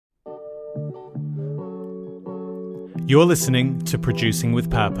You're listening to Producing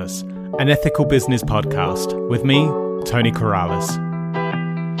with Purpose, an ethical business podcast with me, Tony Corrales.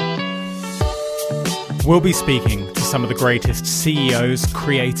 We'll be speaking to some of the greatest CEOs,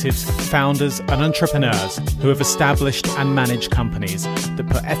 creatives, founders, and entrepreneurs who have established and managed companies that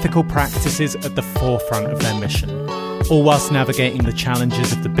put ethical practices at the forefront of their mission, all whilst navigating the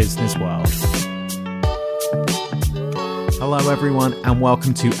challenges of the business world. Hello everyone, and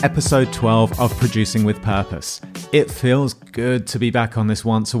welcome to episode 12 of Producing with Purpose. It feels good to be back on this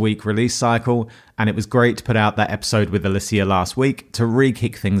once a week release cycle, and it was great to put out that episode with Alicia last week to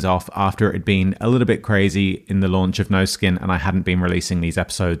re-kick things off after it had been a little bit crazy in the launch of No Skin and I hadn't been releasing these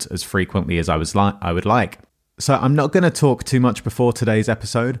episodes as frequently as I would like. So I'm not going to talk too much before today's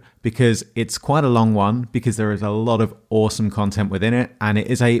episode because it's quite a long one, because there is a lot of awesome content within it, and it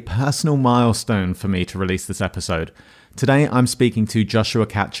is a personal milestone for me to release this episode. Today I'm speaking to Joshua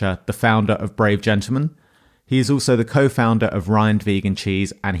Katcher, the founder of Brave Gentleman. He is also the co-founder of Rind Vegan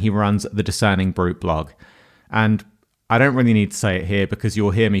Cheese, and he runs the Discerning Brute blog. And I don't really need to say it here because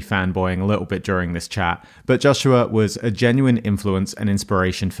you'll hear me fanboying a little bit during this chat, but Joshua was a genuine influence and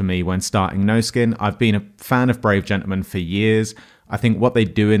inspiration for me when starting No Skin. I've been a fan of Brave Gentleman for years. I think what they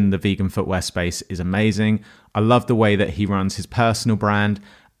do in the vegan footwear space is amazing. I love the way that he runs his personal brand,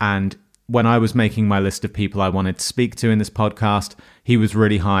 and when I was making my list of people I wanted to speak to in this podcast, he was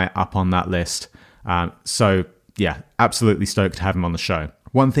really high up on that list. So yeah, absolutely stoked to have him on the show.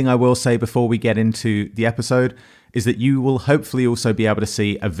 One thing I will say before we get into the episode is that you will hopefully also be able to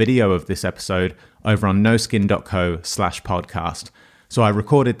see a video of this episode over on noskin.co/podcast. So I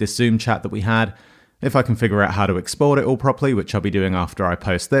recorded this Zoom chat that we had. If I can figure out how to export it all properly, which I'll be doing after I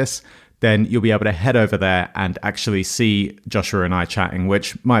post this, then you'll be able to head over there and actually see Joshua and I chatting,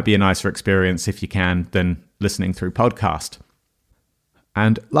 which might be a nicer experience if you can than listening through podcast.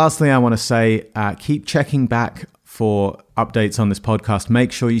 And lastly, I want to say, keep checking back for updates on this podcast.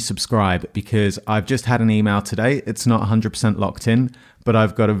 Make sure you subscribe, because I've just had an email today. It's not 100% locked in, but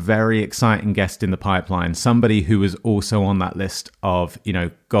I've got a very exciting guest in the pipeline. Somebody who was also on that list of,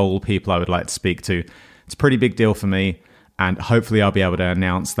 goal people I would like to speak to. It's a pretty big deal for me, and hopefully I'll be able to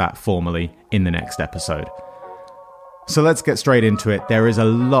announce that formally in the next episode. So let's get straight into it. There is a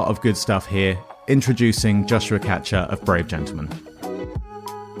lot of good stuff here. Introducing Joshua Katcher of Brave Gentleman.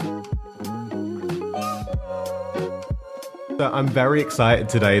 So I'm very excited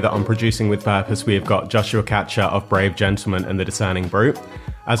today that on Producing with Purpose we have got Joshua Katcher of Brave Gentleman and the Discerning Brute.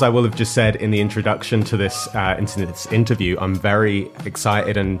 As I will have just said in the introduction to this interview, I'm very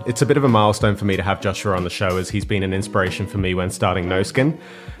excited, and it's a bit of a milestone for me to have Joshua on the show, as he's been an inspiration for me when starting No Skin.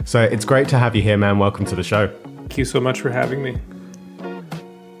 So it's great to have you here, man. Welcome to the show. Thank you so much for having me.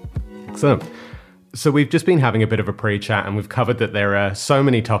 Excellent. So we've just been having a bit of a pre-chat, and we've covered that there are so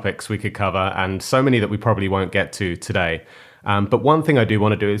many topics we could cover and so many that we probably won't get to today. But one thing I do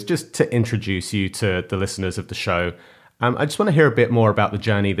want to do is just to introduce you to the listeners of the show. I just want to hear a bit more about the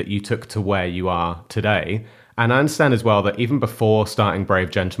journey that you took to where you are today. And I understand as well that even before starting Brave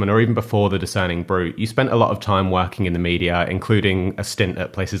Gentleman, or even before the Discerning Brute, you spent a lot of time working in the media, including a stint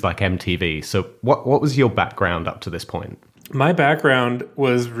at places like MTV. So what was your background up to this point? My background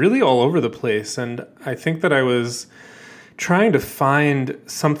was really all over the place, and I think that I was trying to find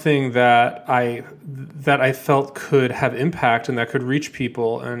something that I felt could have impact and that could reach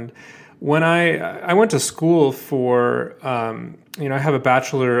people. And when I went to school for, I have a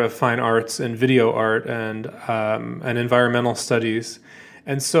Bachelor of Fine Arts in Video Art and Environmental Studies.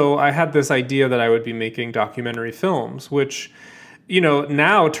 And so I had this idea that I would be making documentary films, which,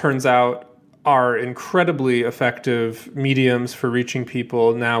 now turns out are incredibly effective mediums for reaching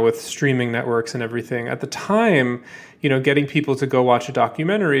people now with streaming networks and everything. At the time, getting people to go watch a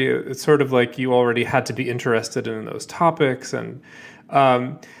documentary, it's sort of like you already had to be interested in those topics. And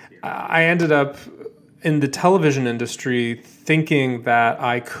I ended up in the television industry thinking that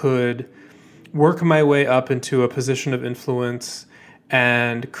I could work my way up into a position of influence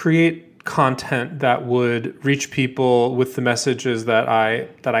and create content that would reach people with the messages that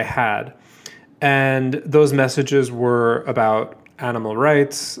I had. And those messages were about animal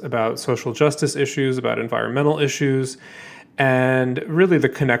rights, about social justice issues, about environmental issues, and really the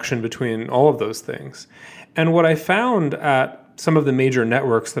connection between all of those things. And what I found at some of the major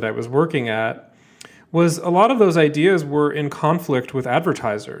networks that I was working at was a lot of those ideas were in conflict with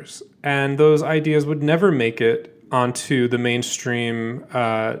advertisers, and those ideas would never make it onto the mainstream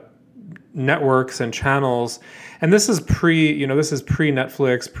networks and channels. And this is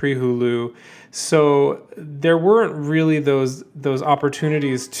pre-Netflix, pre-Hulu. So there weren't really those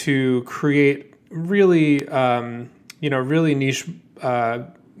opportunities to create really, really niche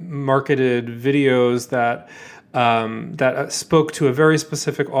marketed videos that spoke to a very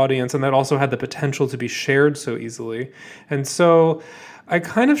specific audience, and that also had the potential to be shared so easily. And so I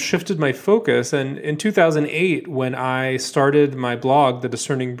kind of shifted my focus. And in 2008, when I started my blog, The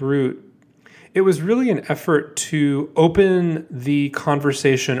Discerning Brute, it was really an effort to open the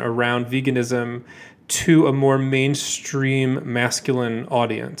conversation around veganism to a more mainstream masculine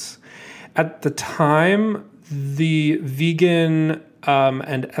audience. At the time, the vegan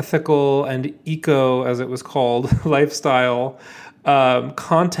and ethical and eco, as it was called, lifestyle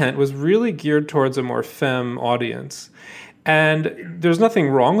content was really geared towards a more femme audience. And there's nothing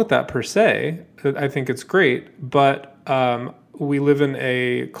wrong with that per se. I think it's great, but we live in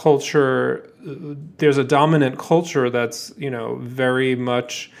a culture, there's a dominant culture that's, very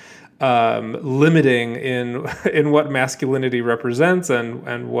much limiting in what masculinity represents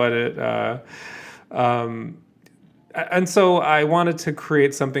and what it and so I wanted to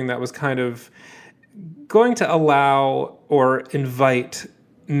create something that was kind of going to allow or invite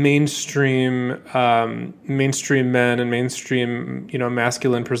mainstream men and mainstream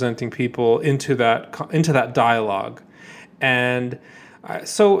masculine presenting people into that dialogue. And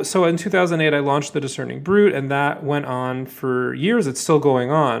so in 2008 I launched The Discerning Brute, and that went on for years. It's still going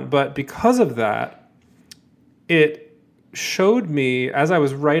on, but because of that, it showed me, as I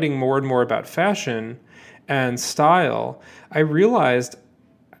was writing more and more about fashion and style, I realized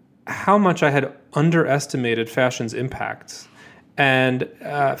how much I had underestimated fashion's impacts. And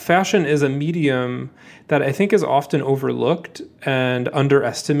fashion is a medium that I think is often overlooked and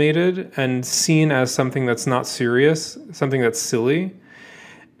underestimated and seen as something that's not serious, something that's silly.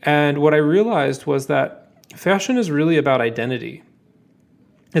 And what I realized was that fashion is really about identity.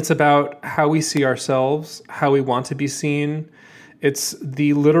 It's about how we see ourselves, how we want to be seen. It's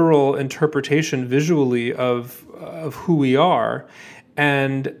the literal interpretation visually of who we are.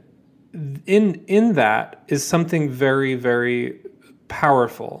 And in that is something very, very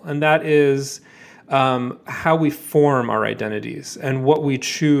powerful. And that is how we form our identities and what we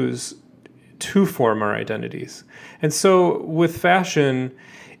choose to form our identities. And so with fashion,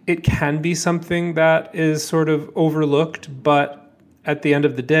 it can be something that is sort of overlooked, but at the end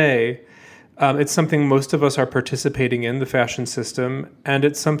of the day, it's something most of us are participating in, the fashion system, and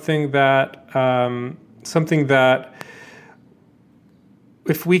it's something that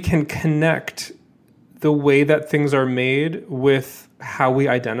if we can connect the way that things are made with how we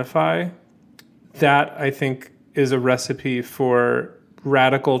identify, that I think is a recipe for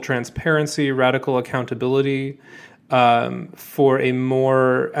radical transparency, radical accountability, for a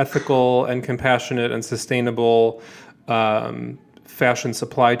more ethical and compassionate and sustainable fashion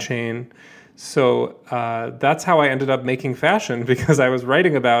supply chain. So that's how I ended up making fashion, because I was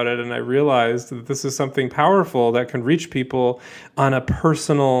writing about it and I realized that this is something powerful that can reach people on a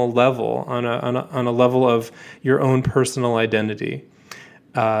personal level, on a level of your own personal identity.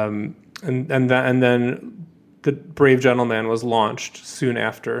 And then the Brave Gentleman was launched soon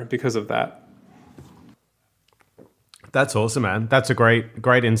after because of that. That's awesome, man. That's a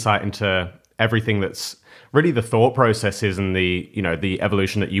great insight into everything that's really the thought processes and the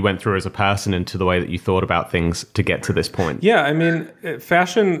evolution that you went through as a person into the way that you thought about things to get to this point. Yeah, I mean,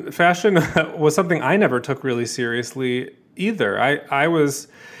 fashion was something I never took really seriously either. I was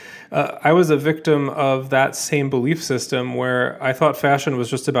a victim of that same belief system where I thought fashion was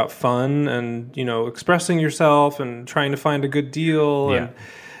just about fun and, expressing yourself and trying to find a good deal. Yeah.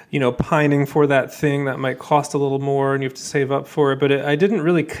 And pining for that thing that might cost a little more and you have to save up for it. But I didn't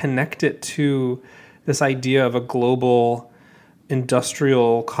really connect it to this idea of a global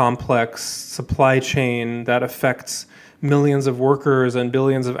industrial complex supply chain that affects millions of workers and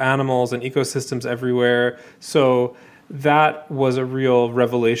billions of animals and ecosystems everywhere. So that was a real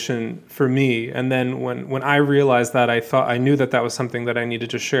revelation for me. And then when I realized that, I knew that was something that I needed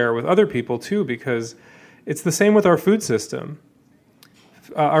to share with other people too, because it's the same with our food system.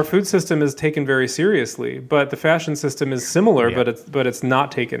 Our food system is taken very seriously, but the fashion system is similar, yeah. but it's not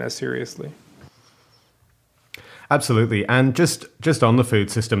taken as seriously. Absolutely. And just on the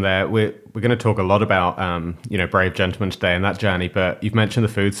food system there, we're going to talk a lot about, Brave Gentleman today and that journey, but you've mentioned the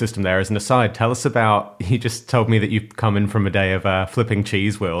food system there as an aside. Tell us you just told me that you've come in from a day of flipping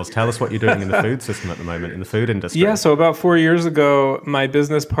cheese wheels. Tell us what you're doing in the food system at the moment, in the food industry. Yeah, so about 4 years ago, my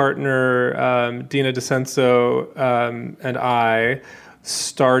business partner, Dina DeCenso, and I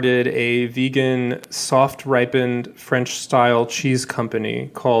started a vegan, soft-ripened French-style cheese company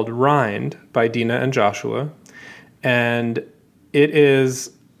called Rind by Dina and Joshua. And it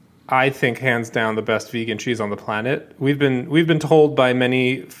is, I think, hands down the best vegan cheese on the planet. We've been told by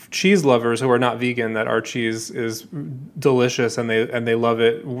many cheese lovers who are not vegan that our cheese is delicious, and they love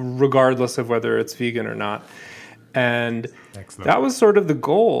it regardless of whether it's vegan or not. And Excellent. That was sort of the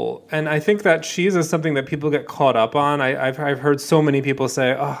goal. And I think that cheese is something that people get caught up on. I've heard so many people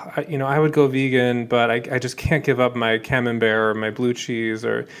say, I would go vegan, but I just can't give up my camembert or my blue cheese.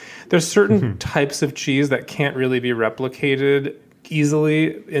 Or there's certain types of cheese that can't really be replicated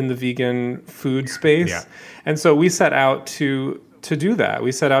easily in the vegan food space. Yeah. And so we set out to do that.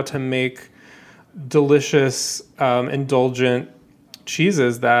 We set out to make delicious, indulgent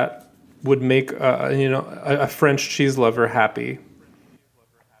cheeses that would make a French cheese lover happy.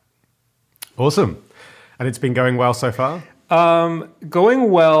 Awesome. And it's been going well so far?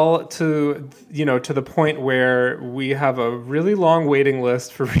 Going well to the point where we have a really long waiting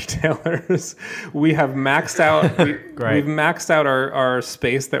list for retailers. We have maxed out. We've maxed out our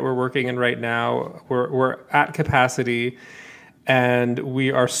space that we're working in right now. We're at capacity, and we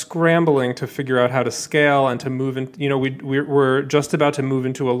are scrambling to figure out how to scale and to move in. We're just about to move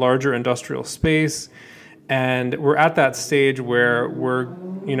into a larger industrial space, and we're at that stage where we're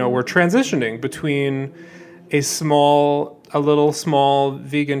transitioning between a little small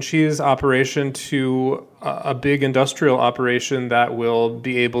vegan cheese operation to a big industrial operation that will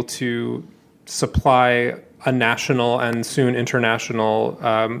be able to supply a national and soon international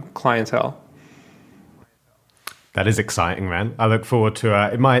clientele. That is exciting, man. I look forward to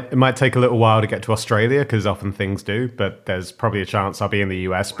it. Might take a little while to get to Australia, because often things do, but there's probably a chance I'll be in the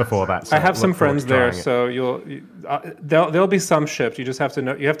US before that. So I have some friends there, so there'll be some shift. You just have to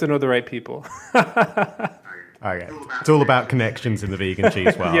know the right people. Okay. It's all about connections in the vegan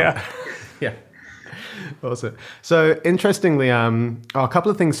cheese world. Yeah. Yeah. Awesome. So interestingly, a couple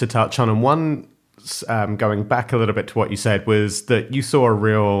of things to touch on, and one, going back a little bit to what you said, was that you saw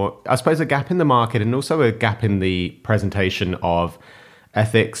a gap in the market, and also a gap in the presentation of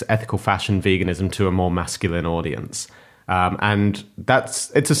ethical fashion, veganism to a more masculine audience. And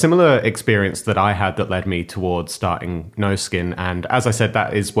it's a similar experience that I had that led me towards starting No Skin. And as I said,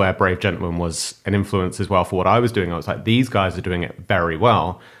 that is where Brave Gentleman was an influence as well for what I was doing. I was like, these guys are doing it very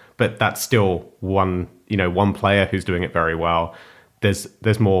well, but that's still one player who's doing it very well.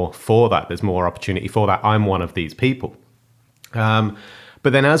 There's more for that. There's more opportunity for that. I'm one of these people. But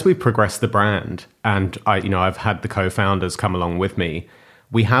then as we progress the brand, and I've had the co-founders come along with me,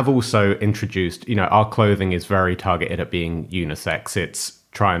 we have also introduced, our clothing is very targeted at being unisex. It's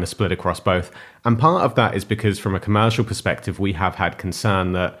trying to split across both. And part of that is because from a commercial perspective, we have had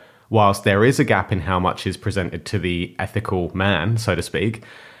concern that whilst there is a gap in how much is presented to the ethical man, so to speak,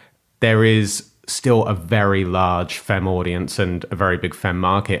 there is still a very large femme audience and a very big femme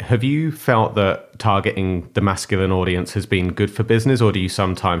market. Have you felt that targeting the masculine audience has been good for business, or do you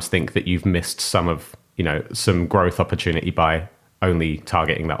sometimes think that you've missed some growth opportunity by only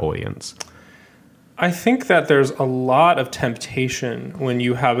targeting that audience? I think that there's a lot of temptation when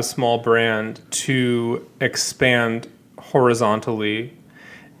you have a small brand to expand horizontally,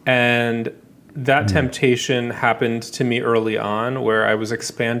 and that temptation happened to me early on, where I was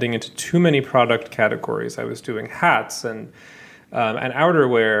expanding into too many product categories. I was doing hats and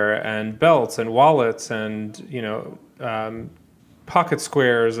outerwear and belts and wallets and pocket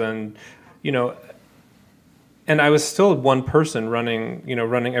squares and and I was still one person running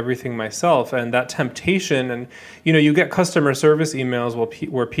everything myself. And that temptation, and you get customer service emails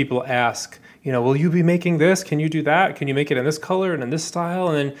where people ask, will you be making this? Can you do that? Can you make it in this color and in this style?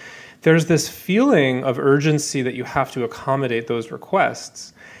 And then there's this feeling of urgency that you have to accommodate those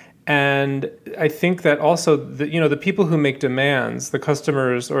requests. And I think that also the people who make demands, the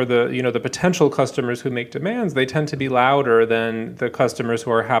customers or the potential customers who make demands, they tend to be louder than the customers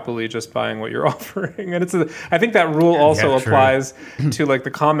who are happily just buying what you're offering. And I think that rule also applies to like the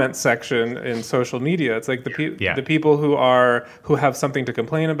comment section in social media. It's like the people who have something to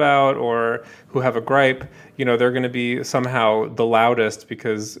complain about or who have a gripe, they're going to be somehow the loudest,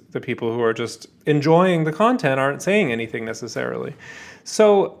 because the people who are just enjoying the content aren't saying anything necessarily.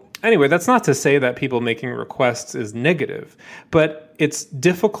 So anyway, that's not to say that people making requests is negative, but it's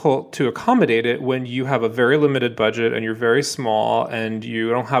difficult to accommodate it when you have a very limited budget and you're very small and you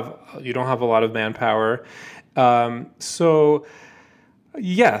don't have a lot of manpower. So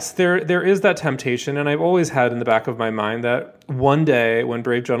yes, there is that temptation, and I've always had in the back of my mind that one day when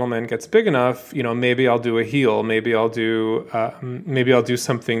Brave Gentleman gets big enough, maybe I'll do a heel, maybe I'll do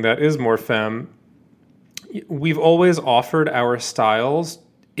something that is more femme. We've always offered our styles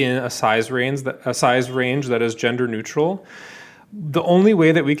in a size range that is gender neutral. The only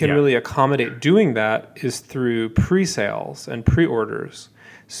way that we can really accommodate doing that is through pre-sales and pre-orders.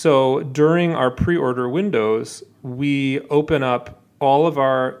 So during our pre-order windows, we open up all of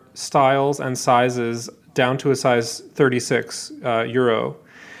our styles and sizes down to a size 36 euro.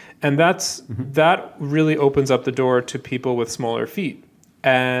 And that really opens up the door to people with smaller feet.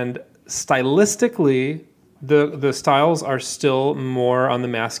 And stylistically, the styles are still more on the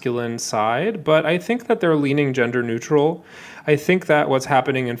masculine side, but I think that they're leaning gender neutral. I think that what's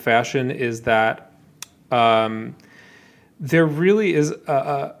happening in fashion is that there really is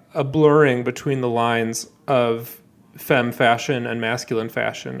a blurring between the lines of femme fashion and masculine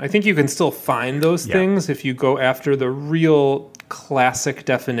fashion. I think you can still find those things if you go after the real classic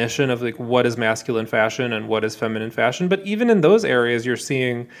definition of like what is masculine fashion and what is feminine fashion. But even in those areas, you're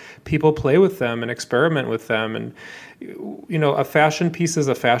seeing people play with them and experiment with them. And, you know, a fashion piece is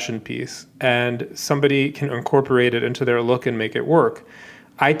a fashion piece, and somebody can incorporate it into their look and make it work.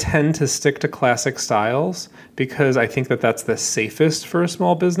 I tend to stick to classic styles because I think that that's the safest for a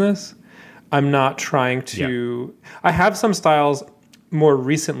small business. I'm not trying to... I have some styles more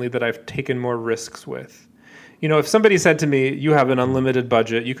recently that I've taken more risks with. You know, if somebody said to me, you have an unlimited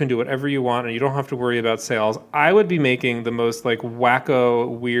budget, you can do whatever you want, and you don't have to worry about sales, I would be making the most like wacko,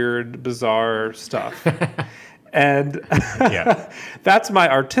 weird, bizarre stuff. And that's my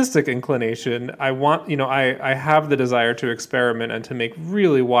artistic inclination. I want, you know, I have the desire to experiment and to make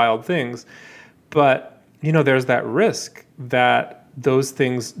really wild things. But, you know, there's that risk that those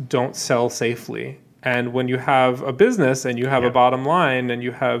things don't sell safely. And when you have a business and you have a bottom line and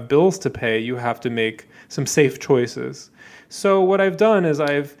you have bills to pay, you have to make some safe choices. So what I've done is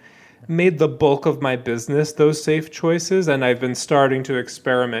I've made the bulk of my business those safe choices, and I've been starting to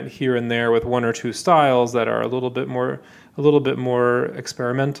experiment here and there with one or two styles that are a little bit more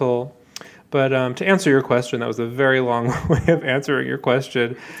experimental. But to answer your question, that was a very long way of answering your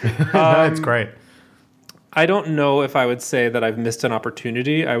question. That's great. I don't know if I would say that I've missed an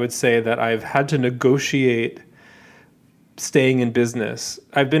opportunity. I would say that I've had to negotiate staying in business.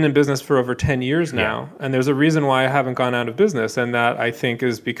 I've been in business for over 10 years now, and there's a reason why I haven't gone out of business, and that I think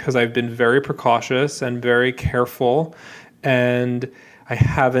is because I've been very precautious and very careful, and I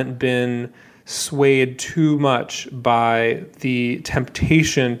haven't been swayed too much by the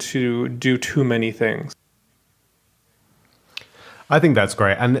temptation to do too many things. I think that's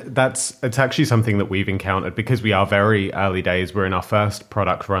great. And it's actually something that we've encountered because we are very early days. We're in our first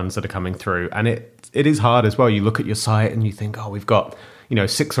product runs that are coming through. And it is hard as well. You look at your site and you think, oh, we've got,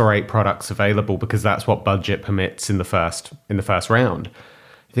 6 or 8 products available because that's what budget permits in the first round.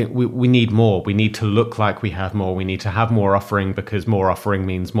 I think we need more. We need to look like we have more. We need to have more offering because more offering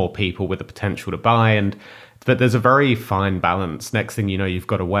means more people with the potential to buy. But there's a very fine balance. Next thing you know, you've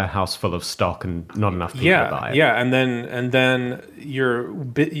got a warehouse full of stock and not enough people to buy it. Yeah, and then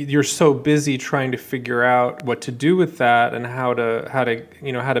you're so busy trying to figure out what to do with that and how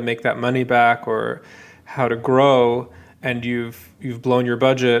to make that money back or how to grow, and you've blown your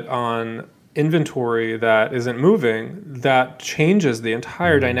budget on inventory that isn't moving. That changes the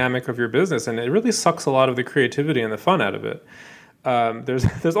entire dynamic of your business, and it really sucks a lot of the creativity and the fun out of it.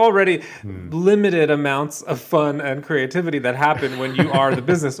 There's already limited amounts of fun and creativity that happen when you are the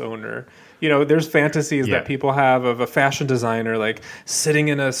business owner. There's fantasies that people have of a fashion designer like sitting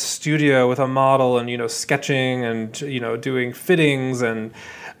in a studio with a model and sketching and doing fittings and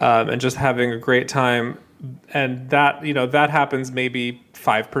just having a great time. And that that happens maybe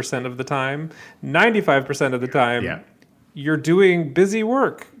 5% of the time. 95% of the time, you're doing busy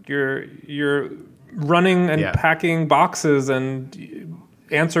work. You're running and packing boxes and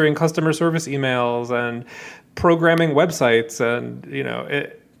answering customer service emails and programming websites, and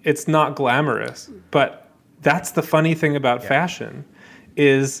it's not glamorous, but that's the funny thing about fashion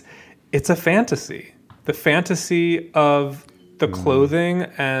is it's a fantasy. The fantasy of the clothing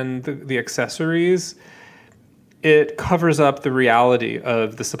and the accessories, it covers up the reality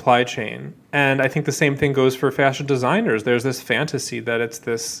of the supply chain. And I think the same thing goes for fashion designers. There's this fantasy that it's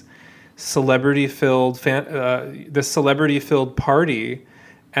this celebrity-filled party,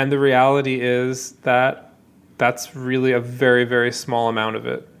 and the reality is that that's really a very, very small amount of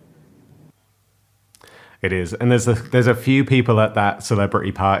it. It is, and there's a few people at that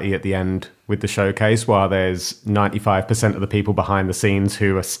celebrity party at the end with the showcase, while there's 95% of the people behind the scenes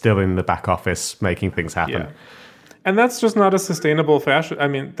who are still in the back office making things happen. Yeah. And that's just not a sustainable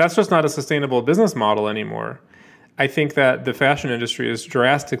that's just not a sustainable business model anymore. I think that the fashion industry is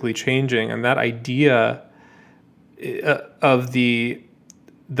drastically changing, and that idea of the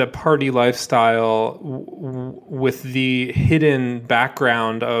party lifestyle with the hidden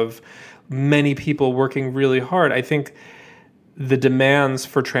background of many people working really hard, I think the demands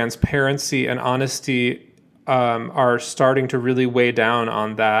for transparency and honesty are starting to really weigh down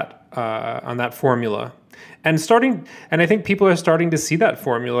on that formula, and I think people are starting to see that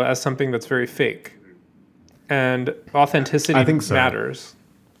formula as something that's very fake, and authenticity I think so. matters.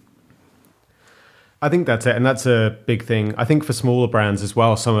 I think that's it. And that's a big thing. I think for smaller brands as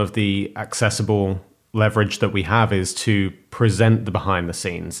well, some of the accessible leverage that we have is to present the behind the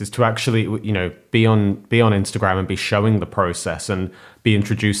scenes, is to actually, be on Instagram and be showing the process and be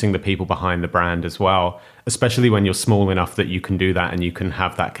introducing the people behind the brand as well, especially when you're small enough that you can do that and you can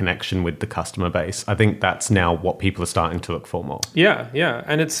have that connection with the customer base. I think that's now what people are starting to look for more. Yeah.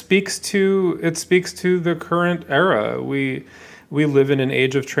 And it speaks to the current era. We live in an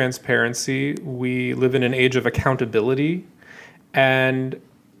age of transparency. We live in an age of accountability. And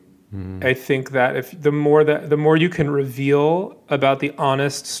I think that if the more you can reveal about the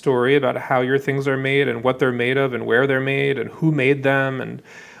honest story about how your things are made and what they're made of and where they're made and who made them, and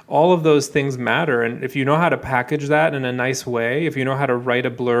all of those things matter. And if you know how to package that in a nice way, if you know how to write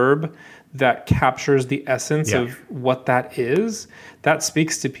a blurb that captures the essence of what that is, that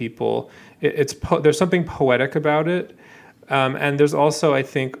speaks to people. There's something poetic about it. And there's also, I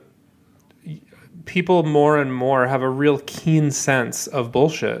think, people more and more have a real keen sense of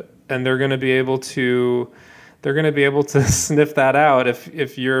bullshit. And they're going to be able to sniff that out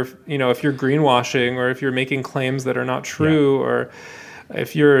if you're greenwashing, or if you're making claims that are not true, or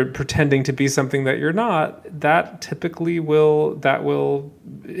if you're pretending to be something that you're not. That typically will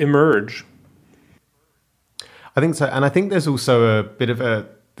emerge. I think so. And I think there's also a bit of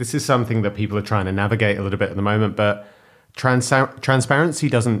this is something that people are trying to navigate a little bit at the moment, but transparency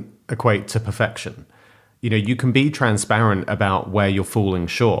doesn't equate to perfection. You can be transparent about where you're falling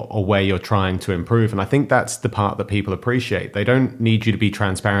short or where you're trying to improve. And I think that's the part that people appreciate. They don't need you to be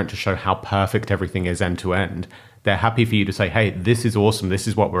transparent to show how perfect everything is end to end. They're happy for you to say, hey, this is awesome. This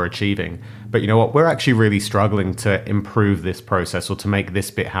is what we're achieving. But you know what? We're actually really struggling to improve this process or to make this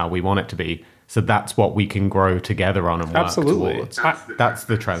bit how we want it to be. So that's what we can grow together on and work towards. That's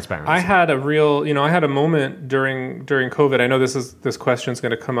the transparency. I had a moment during COVID. I know this question is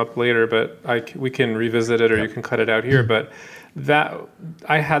going to come up later, but we can revisit it, or you can cut it out here. But that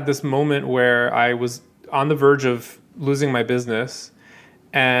I had this moment where I was on the verge of losing my business,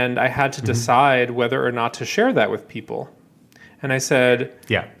 and I had to decide whether or not to share that with people. And I said,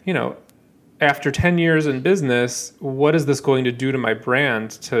 after 10 years in business, what is this going to do to my brand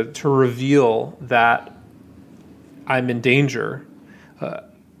to reveal that I'm in danger?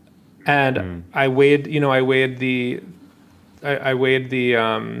 I weighed the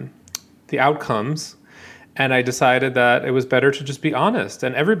outcomes, and I decided that it was better to just be honest.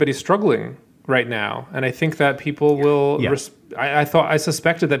 And everybody's struggling right now, and I think that people will. I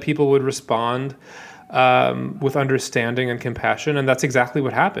suspected that people would respond with understanding and compassion, and that's exactly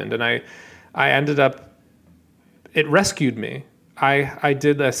what happened. And I ended up, it rescued me. I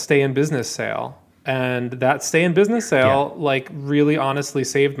did a stay in business sale, and that stay in business sale really honestly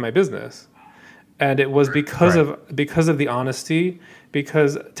saved my business. And it was because of the honesty,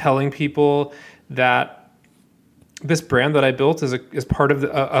 because telling people that this brand that I built is part of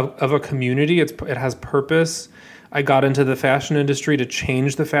a community. It has purpose. I got into the fashion industry to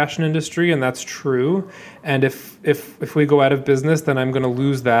change the fashion industry, and that's true. And if we go out of business, then I'm going to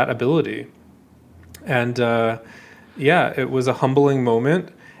lose that ability. And it was a humbling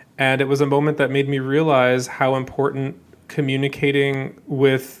moment, and it was a moment that made me realize how important communicating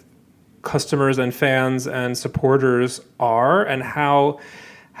with customers and fans and supporters are, and how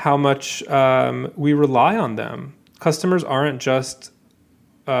much we rely on them. Customers aren't just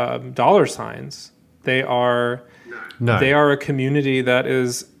dollar signs. They are a community that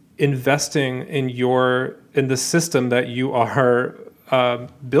is investing in the system that you are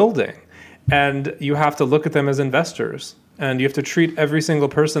building. And you have to look at them as investors, and you have to treat every single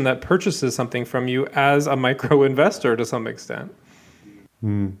person that purchases something from you as a micro investor to some extent.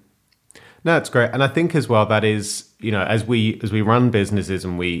 No, it's great. And I think as well, that is, as we run businesses,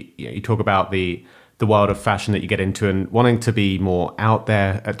 and you talk about the world of fashion that you get into and wanting to be more out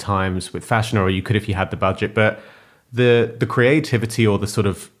there at times with fashion, or you could if you had the budget, but the creativity or the sort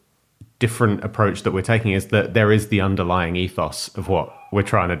of different approach that we're taking is that there is the underlying ethos of what we're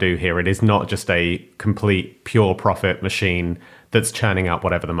trying to do here. It is not just a complete pure profit machine that's churning out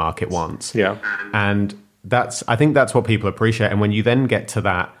whatever the market wants. Yeah. And I think that's what people appreciate. And when you then get to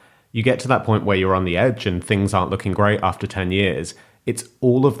that point where you're on the edge and things aren't looking great after 10 years, it's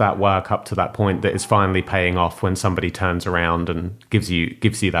all of that work up to that point that is finally paying off when somebody turns around and gives you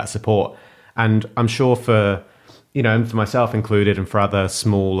that support. And I'm sure for myself included, and for other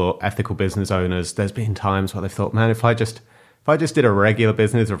small or ethical business owners, there's been times where they've thought, man, if I just if I just did a regular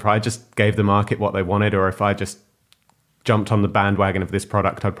business, or if I just gave the market what they wanted, or if I just jumped on the bandwagon of this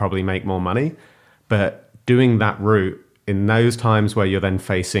product, I'd probably make more money. But doing that route in those times where you're then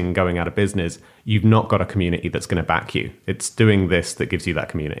facing going out of business, you've not got a community that's going to back you. It's doing this that gives you that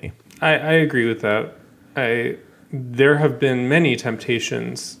community. I agree with that. There have been many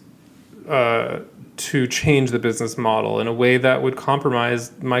temptations to change the business model in a way that would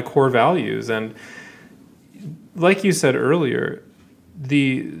compromise my core values. And like you said earlier,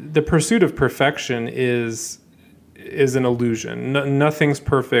 the pursuit of perfection is an illusion. Nothing's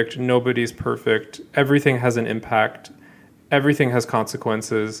perfect. Nobody's perfect. Everything has an impact. Everything has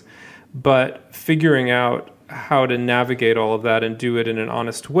consequences. But figuring out how to navigate all of that and do it in an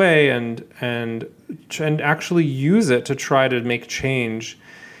honest way and actually use it to try to make change,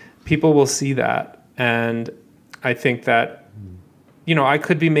 people will see that. And I think that, I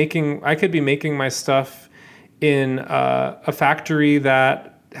could be making my stuff in a factory that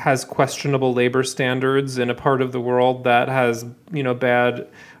has questionable labor standards in a part of the world that has,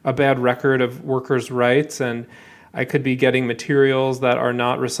 a bad record of workers' rights, and I could be getting materials that are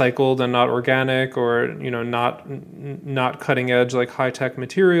not recycled and not organic, or not cutting edge like high tech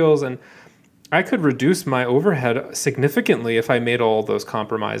materials, and I could reduce my overhead significantly if I made all those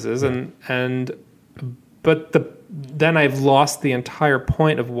compromises. Then I've lost the entire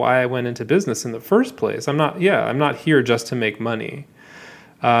point of why I went into business in the first place. I'm not here just to make money.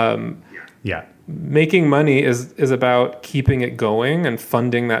 Making money is about keeping it going and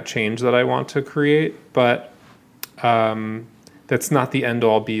funding that change that I want to create, but that's not the end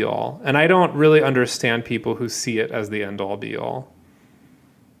all be all. And I don't really understand people who see it as the end all be all.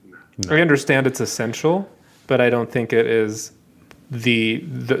 No. I understand it's essential, but I don't think it is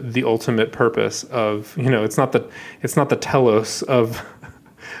the ultimate purpose of, it's not the telos of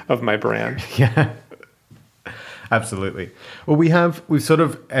my brand. Yeah. Absolutely. Well, we've sort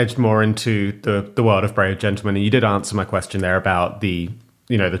of edged more into the world of Brave Gentleman, and you did answer my question there about the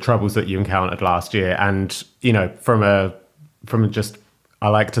troubles that you encountered last year. And, I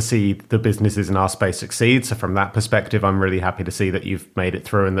like to see the businesses in our space succeed. So from that perspective, I'm really happy to see that you've made it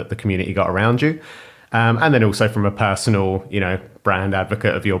through and that the community got around you. And then also from a personal, brand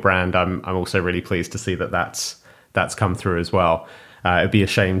advocate of your brand, I'm also really pleased to see that that's come through as well. It'd be a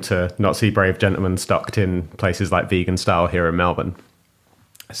shame to not see Brave Gentleman stocked in places like Vegan Style here in Melbourne.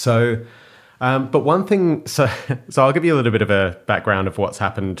 So, but one thing, so I'll give you a little bit of a background of what's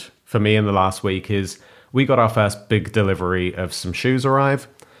happened for me in the last week is we got our first big delivery of some shoes arrive.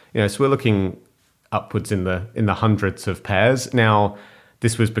 So we're looking upwards in the hundreds of pairs. Now,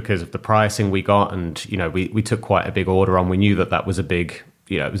 this was because of the pricing we got, and, we took quite a big order on. We knew that was a big,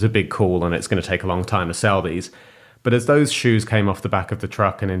 it was a big call, and it's going to take a long time to sell these. But as those shoes came off the back of the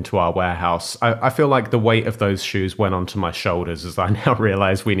truck and into our warehouse, I feel like the weight of those shoes went onto my shoulders as I now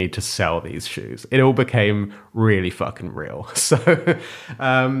realize we need to sell these shoes. It all became really fucking real. So,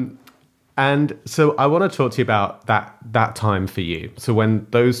 and so I want to talk to you about that time for you. So when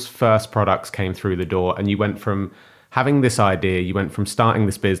those first products came through the door and you went from having this idea, you went from starting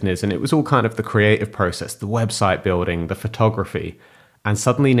this business, and it was all kind of the creative process, the website building, the photography, and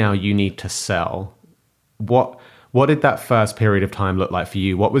suddenly now you need to sell. What did that first period of time look like for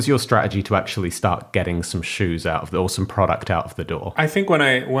you? What was your strategy to actually start getting some shoes or some product out of the door? I think when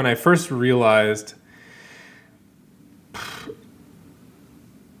I first realized,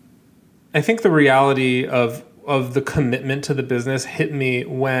 I think the reality of the commitment to the business hit me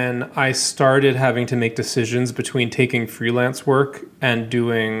when I started having to make decisions between taking freelance work and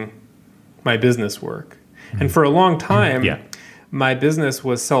doing my business work. Mm-hmm. And for a long time, my business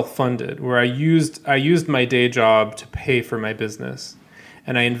was self-funded, where I used my day job to pay for my business,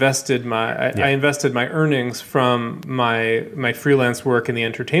 and I invested my earnings from my freelance work in the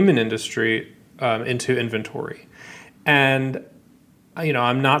entertainment industry into inventory. And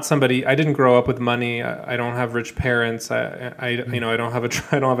I'm not somebody. I didn't grow up with money. I don't have rich parents. I don't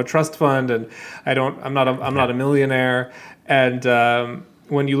have a trust fund, and I'm not a millionaire. And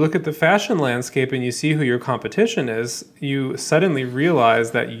when you look at the fashion landscape and you see who your competition is, you suddenly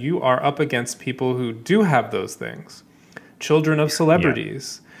realize that you are up against people who do have those things. Children of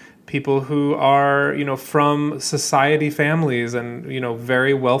celebrities, people who are, from society families and,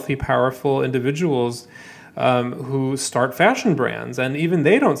 very wealthy, powerful individuals who start fashion brands, and even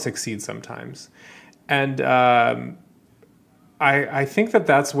they don't succeed sometimes. And I think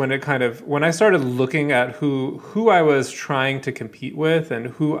that's when when I started looking at who I was trying to compete with and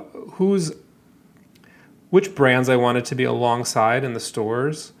which brands I wanted to be alongside in the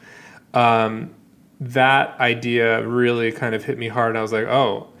stores, that idea really kind of hit me hard. I was like,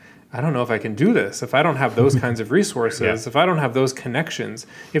 oh, I don't know if I can do this if I don't have those kinds of resources, if I don't have those connections.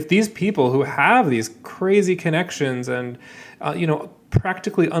 If these people who have these crazy connections and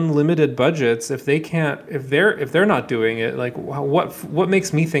practically unlimited budgets, if they're not doing it, like what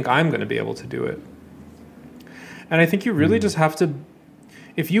makes me think I'm going to be able to do it? And I think you really just have to,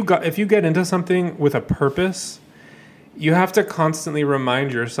 if you get into something with a purpose, you have to constantly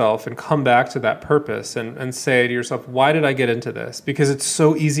remind yourself and come back to that purpose and say to yourself, why did I get into this? Because it's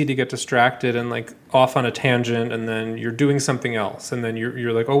so easy to get distracted and like off on a tangent, and then you're doing something else, and then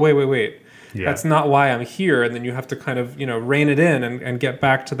you're like, oh, wait. Yeah. That's not why I'm here. And then you have to kind of, rein it in and get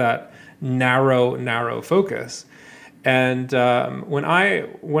back to that narrow focus. And when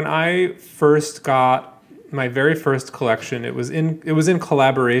I first got my very first collection, it was in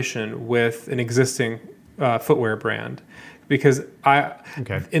collaboration with an existing footwear brand, because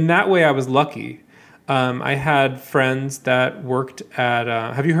in that way I was lucky. I had friends that worked at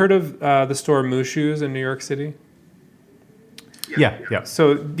have you heard of the store Moo Shoes in New York City? Yeah.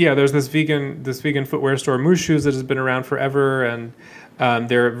 So there's this vegan footwear store Moo Shoes that has been around forever, and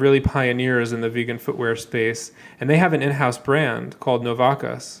they're really pioneers in the vegan footwear space, and they have an in-house brand called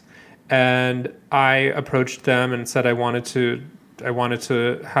Novakas. And I approached them and said I wanted to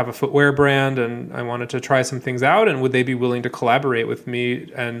have a footwear brand, and I wanted to try some things out, and would they be willing to collaborate with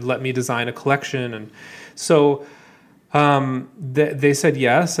me and let me design a collection? And so they said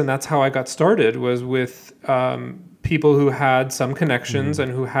yes, and that's how I got started, was with people who had some connections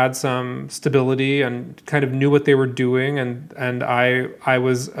and who had some stability and kind of knew what they were doing, and I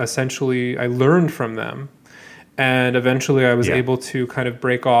was essentially, I learned from them. And eventually I was able to kind of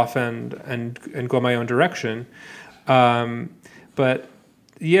break off and go my own direction. But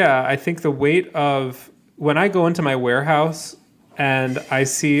yeah, I think the weight of when I go into my warehouse and I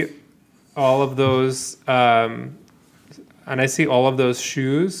see all of those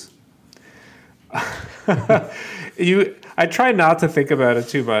shoes, I try not to think about it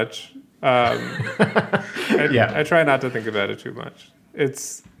too much. I try not to think about it too much.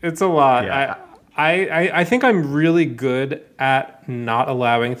 It's a lot. Yeah. I think I'm really good at not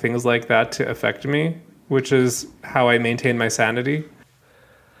allowing things like that to affect me, which is how I maintain my sanity.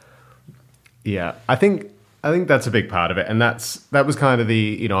 Yeah, I think that's a big part of it, and that was kind of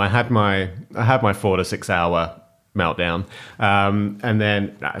the, I had my 4 to 6 hour meltdown, and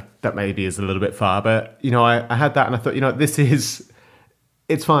then that maybe is a little bit far, but I had that, and I thought,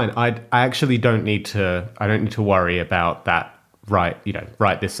 it's fine. I actually don't need to worry about that. Right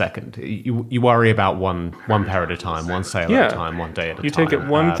this second. You worry about one pair at a time, one sale at a time, one day at a time. You take it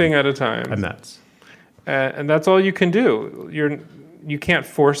one thing at a time, and that's all you can do. You can't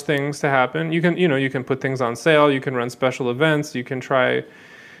force things to happen. You can put things on sale. You can run special events. You can pay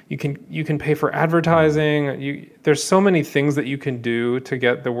for advertising. There's so many things that you can do to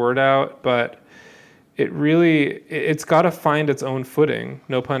get the word out, but it's got to find its own footing.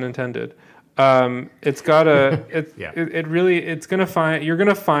 No pun intended. It's gotta. You're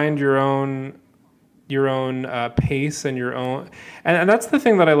gonna find your own pace and your own, and that's the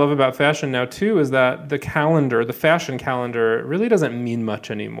thing that I love about fashion now too, is that the fashion calendar really doesn't mean much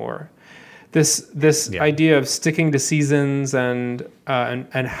anymore. This idea of sticking to seasons and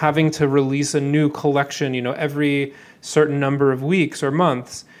having to release a new collection, every certain number of weeks or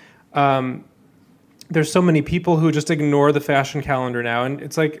months. There's so many people who just ignore the fashion calendar now, and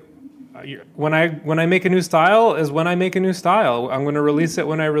it's like, when I make a new style is when I make a new style. I'm going to release it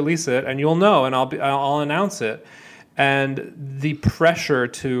when I release it, and you'll know, and I'll announce it. And the pressure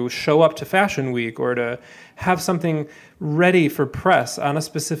to show up to Fashion Week or to have something ready for press on a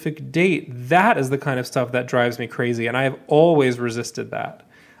specific date, that is the kind of stuff that drives me crazy, and I have always resisted that.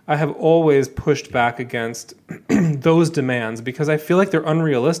 I have always pushed back against those demands because I feel like they're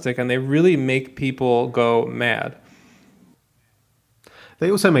unrealistic and they really make people go mad. They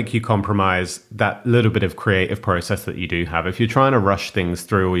also make you compromise that little bit of creative process that you do have. If you're trying to rush things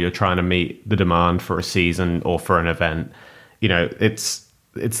through, or you're trying to meet the demand for a season or for an event, it's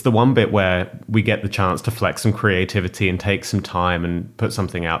the one bit where we get the chance to flex some creativity and take some time and put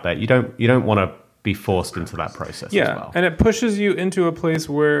something out there. You don't want to be forced into that process as well. And it pushes you into a place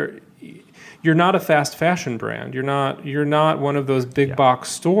where you're not a fast fashion brand. You're not one of those big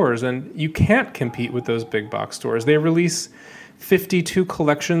box stores, and you can't compete with those big box stores. They release 52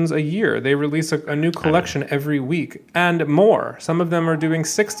 collections a year. They release a new collection every week and more. Some of them are doing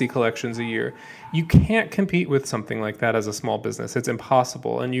 60 collections a year. You can't compete with something like that as a small business. It's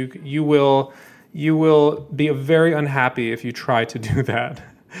impossible, and you will be very unhappy if you try to do that.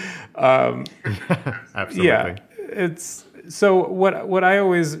 Absolutely. Yeah, So what I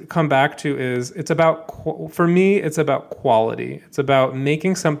always come back to is for me, it's about quality. It's about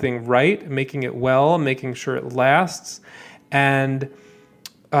making something right, making it well, making sure it lasts, and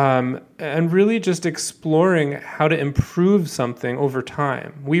really just exploring how to improve something over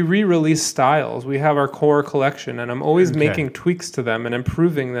time. We re-release styles. We have our core collection, and I'm always making tweaks to them and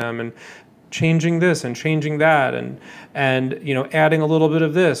improving them and changing this and changing that, and adding a little bit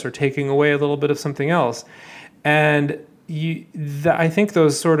of this or taking away a little bit of something else. And I think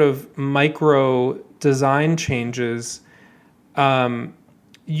those sort of micro design changes, it's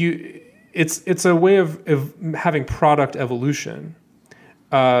a way of having product evolution.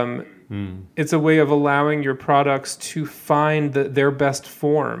 It's a way of allowing your products to find their best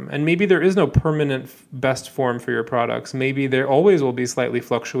form. And maybe there is no permanent best form for your products. Maybe there always will be slightly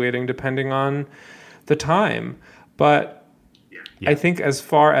fluctuating depending on the time. But I think as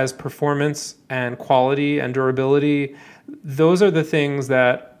far as performance and quality and durability, those are the things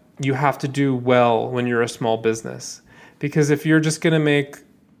that you have to do well when you're a small business. Because if you're just going to make,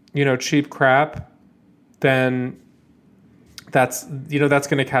 cheap crap, then that's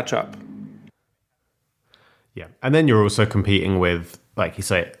going to catch up. Yeah. And then you're also competing with, like you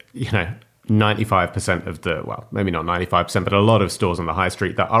say, 95% of maybe not 95%, but a lot of stores on the high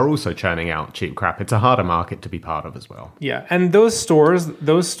street that are also churning out cheap crap. It's a harder market to be part of as well. Yeah. And those stores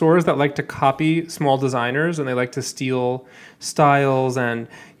that like to copy small designers and they like to steal styles and,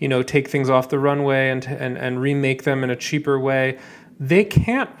 take things off the runway and remake them in a cheaper way, they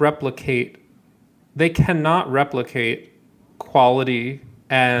cannot replicate quality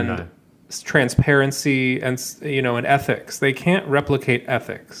and transparency and ethics. They can't replicate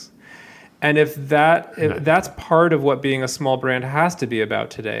ethics. And if that's part of what being a small brand has to be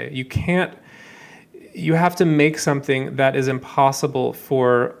about today, you have to make something that is impossible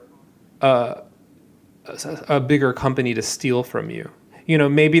for a bigger company to steal from you.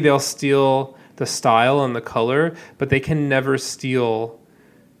 Maybe they'll steal the style and the color, but they can never steal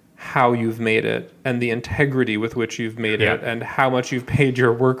how you've made it and the integrity with which you've made it and how much you've paid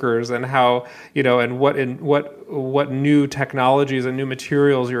your workers and how, and what new technologies and new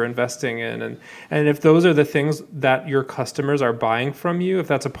materials you're investing in. And if those are the things that your customers are buying from you, if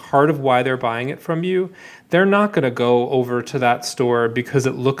that's a part of why they're buying it from you, they're not going to go over to that store because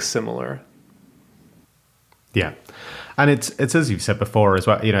it looks similar. Yeah. And it's as you've said before as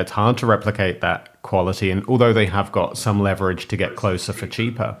well, it's hard to replicate that quality. And although they have got some leverage to get closer for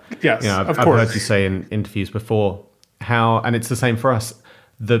cheaper. Yes, I've heard you say in interviews before and it's the same for us,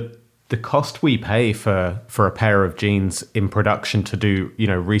 the cost we pay for a pair of jeans in production to do,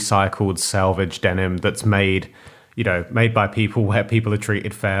 recycled salvage denim that's made by people where people are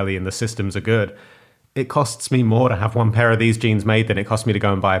treated fairly and the systems are good. It costs me more to have one pair of these jeans made than it costs me to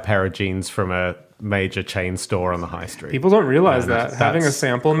go and buy a pair of jeans from a major chain store on the high street. People don't realize that having a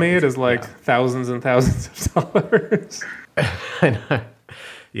sample made is like thousands and thousands of dollars. I know.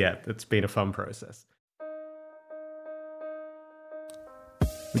 Yeah, it's been a fun process.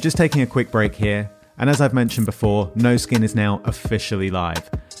 We're just taking a quick break here. And as I've mentioned before, No Skin is now officially live.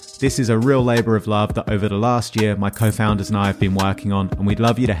 This is a real labour of love that over the last year, my co-founders and I have been working on, and we'd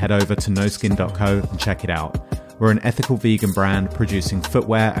love you to head over to noskin.co and check it out. We're an ethical vegan brand producing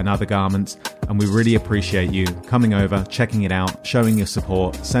footwear and other garments, and we really appreciate you coming over, checking it out, showing your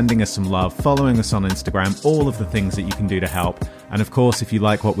support, sending us some love, following us on Instagram, all of the things that you can do to help. And of course, if you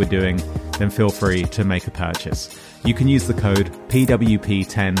like what we're doing, then feel free to make a purchase. You can use the code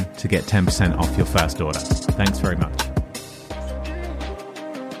PWP10 to get 10% off your first order. Thanks very much.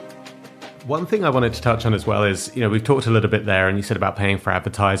 One thing I wanted to touch on as well is, we've talked a little bit there and you said about paying for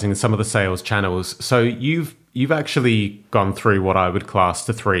advertising and some of the sales channels. So you've actually gone through what I would class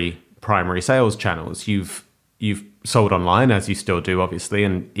the 3 primary sales channels. You've sold online, as you still do, obviously,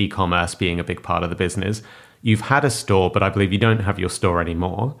 and e-commerce being a big part of the business. You've had a store, but I believe you don't have your store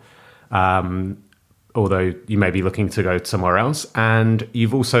anymore. Although you may be looking to go somewhere else. And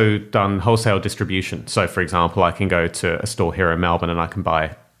you've also done wholesale distribution. So for example, I can go to a store here in Melbourne and I can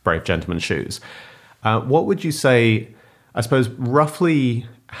buy Brave Gentleman shoes. What would you say, I suppose, roughly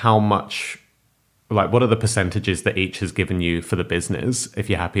how much, what are the percentages that each has given you for the business, if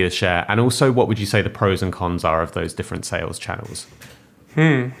you're happy to share? And also, what would you say the pros and cons are of those different sales channels?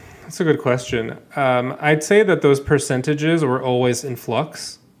 That's a good question. I'd say that those percentages were always in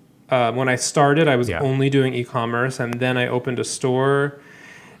flux. When I started, I was only doing e-commerce, and then I opened a store.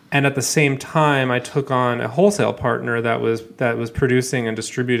 And at the same time, I took on a wholesale partner that was producing and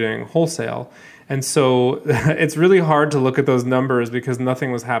distributing wholesale. And so it's really hard to look at those numbers because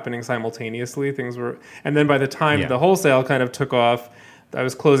nothing was happening simultaneously. And then by the time the wholesale kind of took off, I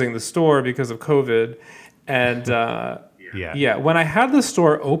was closing the store because of COVID. And Yeah. Yeah. When I had the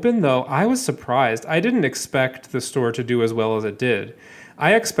store open, though, I was surprised. I didn't expect the store to do as well as it did.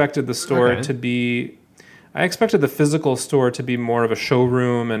 I expected the store to be, I expected the physical store to be more of a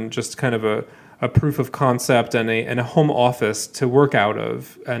showroom and just kind of a proof of concept and a home office to work out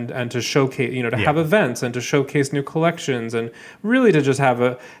of and to showcase, to have events and to showcase new collections and really to just have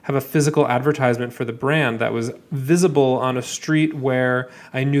a physical advertisement for the brand that was visible on a street where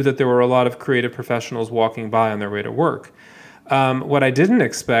I knew that there were a lot of creative professionals walking by on their way to work. What I didn't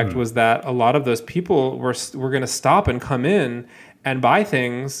expect was that a lot of those people were going to stop and come in and buy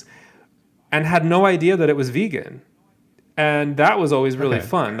things and had no idea that it was vegan. And that was always really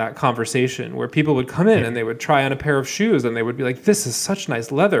fun, that conversation where people would come in and they would try on a pair of shoes and they would be like, this is such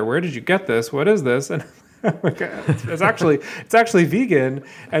nice leather. Where did you get this? What is this? And it's actually vegan.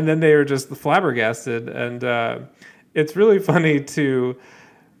 And then they were just flabbergasted. And it's really funny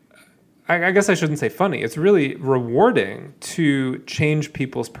I guess I shouldn't say funny. It's really rewarding to change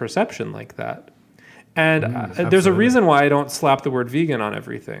people's perception like that. And there's a reason why I don't slap the word vegan on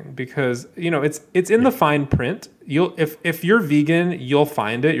everything, because it's in the fine print. If you're vegan, you'll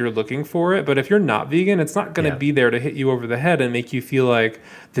find it. You're looking for it. But if you're not vegan, it's not going to be there to hit you over the head and make you feel like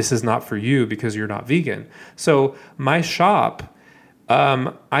this is not for you because you're not vegan. So my shop,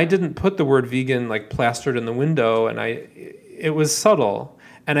 I didn't put the word vegan like plastered in the window, and it was subtle.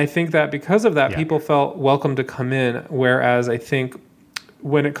 And I think that because of that, people felt welcome to come in. Whereas I think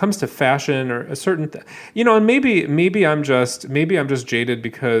when it comes to fashion or a certain, and maybe I'm just jaded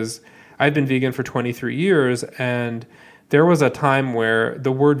because I've been vegan for 23 years, and there was a time where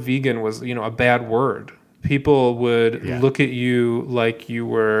the word vegan was, a bad word. People would look at you like you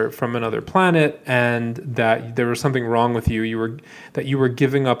were from another planet, and that there was something wrong with you. That you were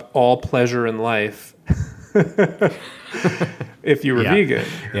giving up all pleasure in life. If you were vegan.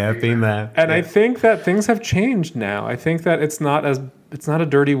 Yeah, I've been there. And I think that things have changed now. I think that it's not a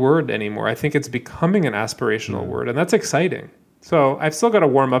dirty word anymore. I think it's becoming an aspirational word, and that's exciting. So I've still got to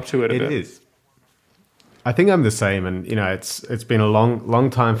warm up to it a bit. It is. I think I'm the same, and it's been a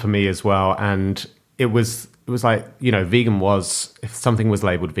long time for me as well. And it was like, vegan was, if something was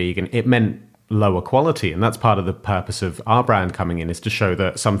labeled vegan, it meant lower quality, and that's part of the purpose of our brand coming in, is to show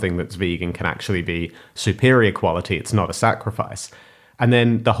that something that's vegan can actually be superior quality. It's not a sacrifice. And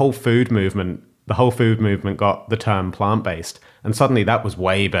then the whole food movement got the term plant-based, and suddenly that was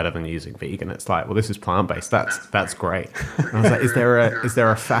way better than using vegan. It's like, well, this is plant-based. That's great. And I was like, is there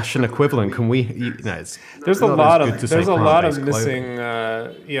a fashion equivalent? Can we? There's a lot of missing.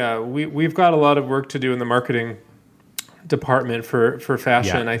 We've got a lot of work to do in the marketing department for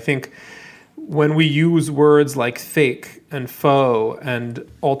fashion. I think when we use words like fake and faux and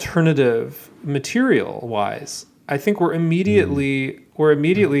alternative material-wise, I think we're immediately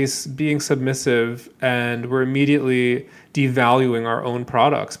being submissive, and we're immediately devaluing our own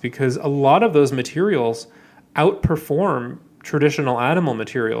products, because a lot of those materials outperform traditional animal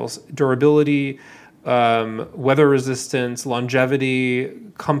materials. Durability, weather resistance, longevity,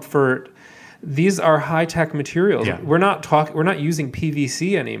 comfort. These are high-tech materials. Yeah. We're not using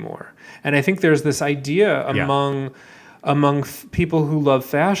PVC anymore. And I think there's this idea among people who love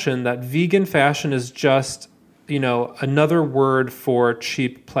fashion that vegan fashion is just, another word for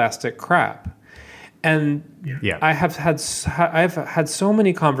cheap plastic crap. And I've had so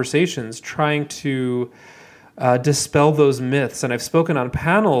many conversations trying to dispel those myths, and I've spoken on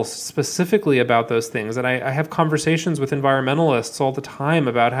panels specifically about those things. And I have conversations with environmentalists all the time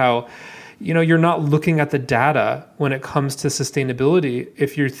about how, you're not looking at the data when it comes to sustainability.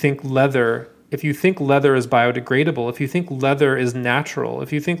 If you think leather is biodegradable, if you think leather is natural,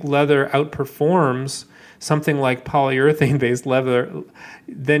 if you think leather outperforms something like polyurethane-based leather,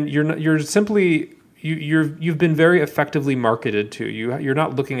 then you've been very effectively marketed to. You're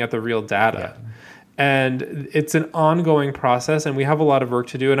not looking at the real data. Yeah. And it's an ongoing process, and we have a lot of work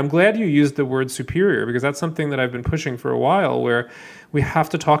to do. And I'm glad you used the word superior, because that's something that I've been pushing for a while, where we have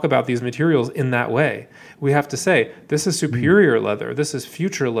to talk about these materials in that way. We have to say, this is superior leather, this is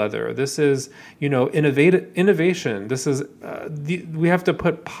future leather, this is, innovation. This is, we have to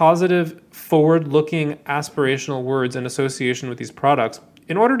put positive, forward-looking, aspirational words in association with these products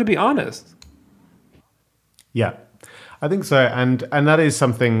in order to be honest. Yeah. I think so, and that is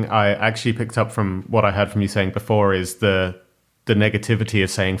something I actually picked up from what I heard from you saying before, is the negativity of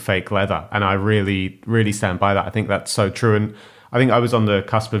saying fake leather, and I really, really stand by that. I think that's so true, and I think I was on the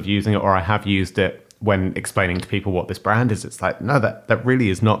cusp of using it, or I have used it when explaining to people what this brand is. It's like, no, that really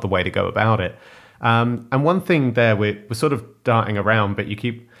is not the way to go about it. And one thing there, we're sort of darting around, but you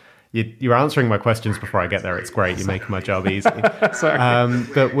keep You're answering my questions before I get there. It's great. You're making my job easy. Sorry.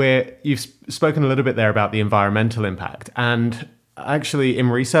 But you've spoken a little bit there about the environmental impact. And actually, in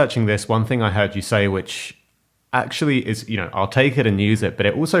researching this, one thing I heard you say, which actually is, I'll take it and use it, but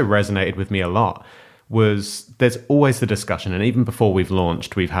it also resonated with me a lot, was there's always the discussion. And even before we've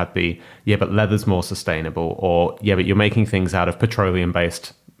launched, we've had but leather's more sustainable, or, but you're making things out of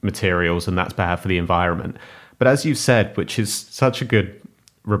petroleum-based materials and that's bad for the environment. But as you said, which is such a good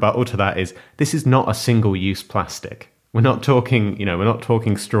rebuttal to that, is this is not a single-use plastic. We're not talking, we're not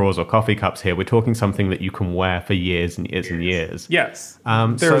talking straws or coffee cups here. We're talking something that you can wear for years and years and years. Yes.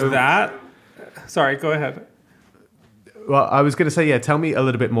 There's that. Sorry, go ahead. Well, I was going to say, tell me a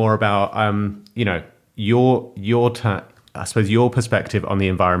little bit more about, your perspective on the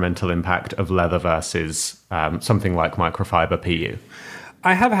environmental impact of leather versus something like microfiber PU.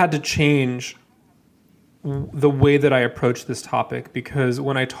 I have had to change the way that I approach this topic, because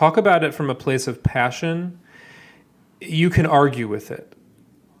when I talk about it from a place of passion, you can argue with it.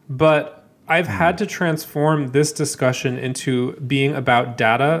 But I've had to transform this discussion into being about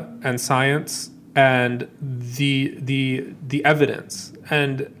data and science and the evidence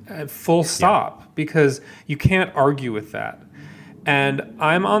and full stop, because you can't argue with that. And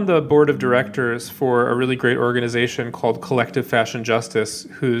I'm on the board of directors for a really great organization called Collective Fashion Justice,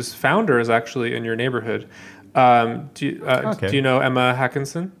 whose founder is actually in your neighborhood. Do you know Emma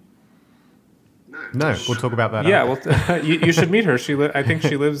Hackinson? No, we'll talk about that. Yeah, well, you should meet her. I think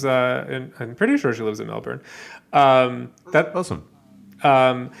she lives I'm pretty sure she lives in Melbourne. That's awesome.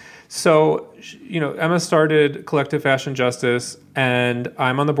 So, Emma started Collective Fashion Justice, and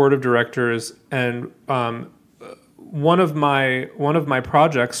I'm on the board of directors. And one of my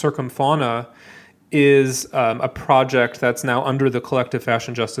projects, Circumfauna, is a project that's now under the Collective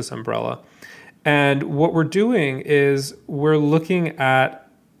Fashion Justice umbrella. And what we're doing is we're looking at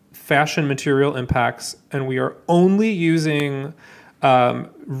fashion material impacts, and we are only using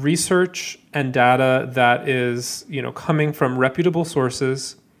research and data that is, coming from reputable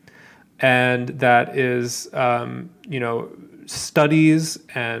sources, and that is, studies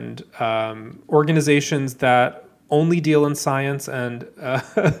and organizations that only deal in science, and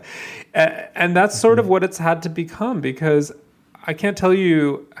that's sort of what it's had to become, because I can't tell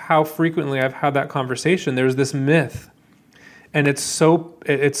you how frequently I've had that conversation. There's this myth, and it so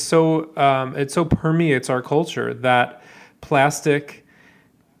permeates our culture that plastic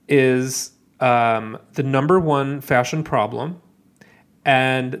is the number one fashion problem,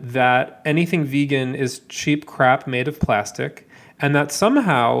 and that anything vegan is cheap crap made of plastic, and that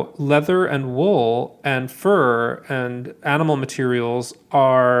somehow leather and wool and fur and animal materials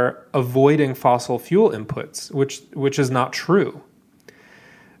are avoiding fossil fuel inputs, which is not true.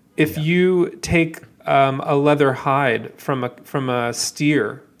 If you take a leather hide from a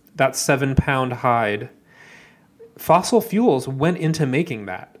steer, that 7-pound hide, fossil fuels went into making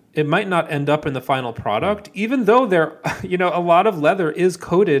that. It might not end up in the final product, even though a lot of leather is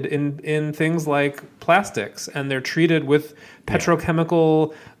coated in things like plastics, and they're treated with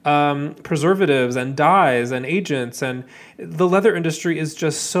petrochemical preservatives and dyes and agents. And the leather industry is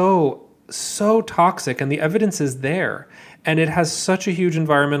just so toxic, and the evidence is there. And it has such a huge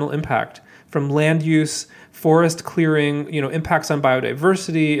environmental impact, from land use, forest clearing, impacts on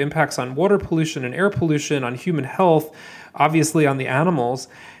biodiversity, impacts on water pollution and air pollution, on human health, obviously on the animals.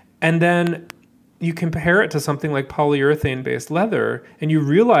 And then you compare it to something like polyurethane-based leather, and you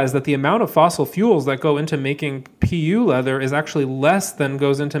realize that the amount of fossil fuels that go into making PU leather is actually less than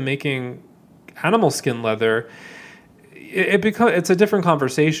goes into making animal skin leather. It's a different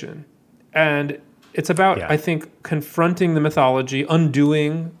conversation. And it's about, I think, confronting the mythology,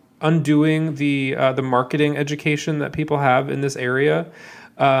 undoing the marketing education that people have in this area,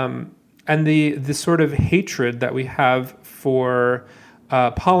 and the sort of hatred that we have for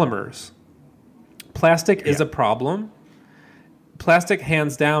polymers. Plastic is a problem. Plastic,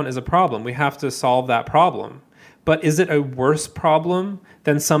 hands down, is a problem. We have to solve that problem. But is it a worse problem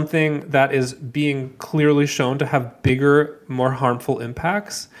than something that is being clearly shown to have bigger, more harmful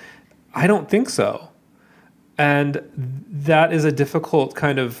impacts? I don't think so. And that is a difficult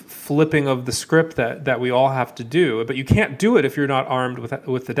kind of flipping of the script that we all have to do. But you can't do it if you're not armed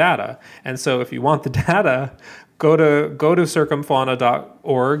with the data. And so if you want the data, go to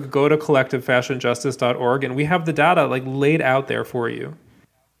circumfauna.org, go to collectivefashionjustice.org, and we have the data laid out there for you.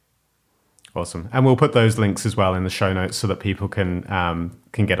 Awesome. And we'll put those links as well in the show notes so that people can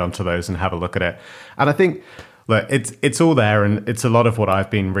get onto those and have a look at it. And I think, look, it's all there, and it's a lot of what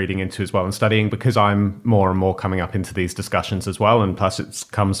I've been reading into as well and studying, because I'm more and more coming up into these discussions as well. And plus it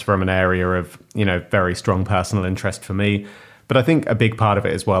comes from an area of, very strong personal interest for me. But I think a big part of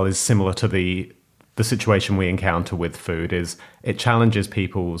it as well is similar to the situation we encounter with food, is it challenges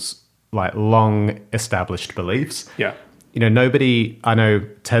people's like long established beliefs. Yeah. I know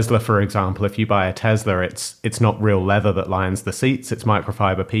Tesla, for example, if you buy a Tesla, it's not real leather that lines the seats, it's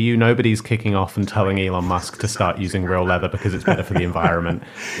microfiber PU. Nobody's kicking off and telling Elon Musk to start using real leather because it's better for the environment.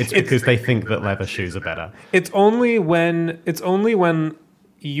 It's because they think that leather shoes are better. It's only when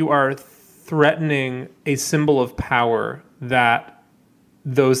you are threatening a symbol of power that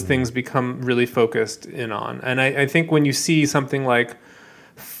those things become really focused in on. And I think when you see something like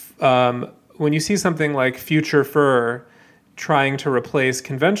future fur trying to replace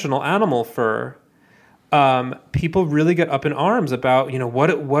conventional animal fur, people really get up in arms about,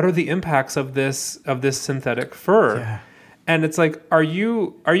 what are the impacts of this synthetic fur? Yeah. And it's like, are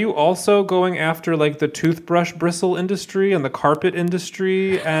you also going after like the toothbrush bristle industry and the carpet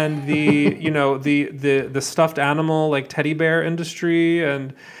industry and the the stuffed animal like teddy bear industry?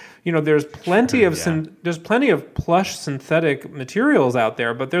 And there's plenty of there's plenty of plush synthetic materials out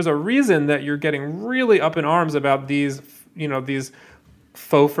there, but there's a reason that you're getting really up in arms about these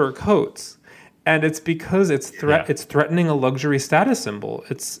faux fur coats. And it's because it's threatening a luxury status symbol.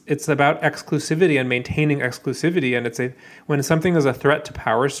 It's about exclusivity and maintaining exclusivity. And when something is a threat to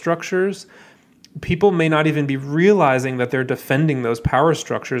power structures, people may not even be realizing that they're defending those power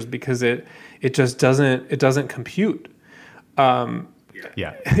structures because it just doesn't compute.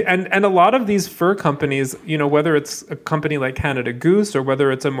 Yeah. And a lot of these fur companies, whether it's a company like Canada Goose or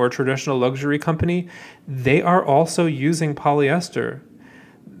whether it's a more traditional luxury company, they are also using polyester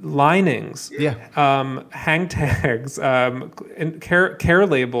linings, hang tags, care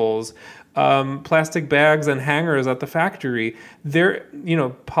labels, plastic bags and hangers at the factory.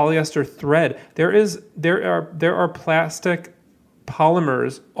 Polyester thread. There are plastic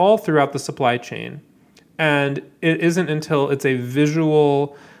polymers all throughout the supply chain. And it isn't until it's a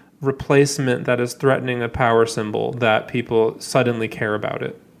visual replacement that is threatening a power symbol that people suddenly care about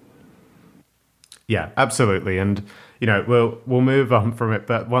it. Yeah, absolutely. And, we'll move on from it.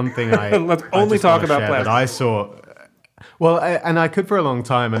 But one thing let's only talk about plastic. That I saw, and I could for a long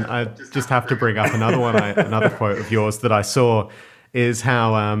time, and I just have to bring up another quote of yours that I saw is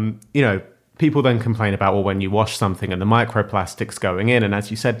how, people then complain about, well, when you wash something and the microplastics going in, and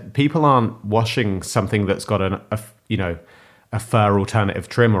as you said, people aren't washing something that's got a fur alternative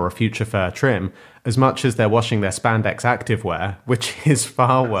trim or a future fur trim as much as they're washing their spandex activewear, which is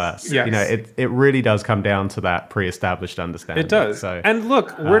far worse. Yes. It really does come down to that pre-established understanding. It does. So, and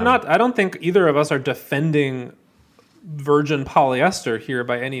look, I don't think either of us are defending virgin polyester here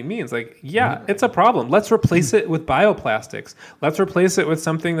by any means. It's a problem. Let's replace it with bioplastics. Let's replace it with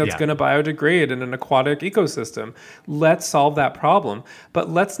something that's going to biodegrade in an aquatic ecosystem. Let's solve that problem. But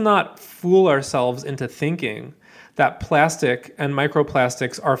let's not fool ourselves into thinking that plastic and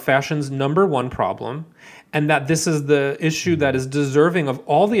microplastics are fashion's number one problem, and that this is the issue that is deserving of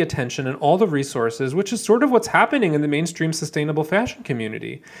all the attention and all the resources, which is sort of what's happening in the mainstream sustainable fashion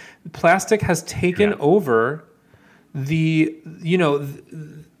community. Plastic has taken over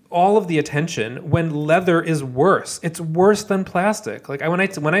all of the attention when leather is worse. It's worse than plastic. Like when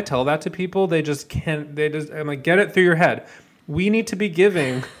I tell that to people, I'm like, get it through your head. We need to be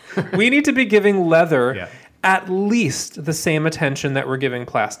giving leather at least the same attention that we're giving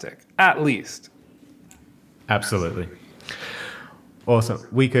plastic. At least. Absolutely. Awesome.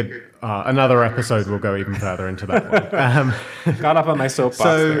 We could another episode will go even further into that one. Got up on my soapbox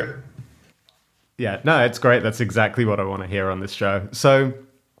there. Yeah, no, it's great. That's exactly what I want to hear on this show. So,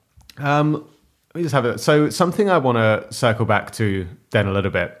 let me just have it. So, something I want to circle back to then a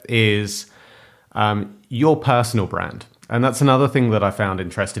little bit is your personal brand, and that's another thing that I found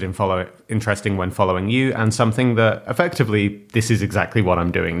interesting when following you, and something that effectively this is exactly what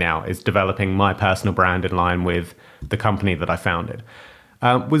I'm doing now is developing my personal brand in line with the company that I founded.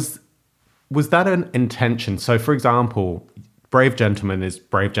 Was that an intention? So, for example, Brave Gentleman is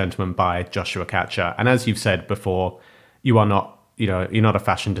Brave Gentleman by Joshua Katcher. And as you've said before, you're not a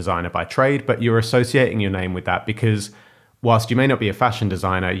fashion designer by trade, but you're associating your name with that because whilst you may not be a fashion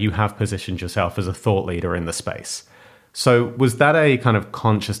designer, you have positioned yourself as a thought leader in the space. So was that a kind of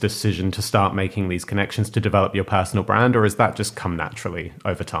conscious decision to start making these connections to develop your personal brand, or has that just come naturally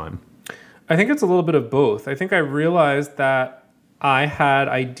over time? I think it's a little bit of both. I think I realized that I had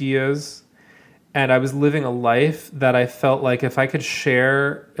ideas and I was living a life that I felt like if I could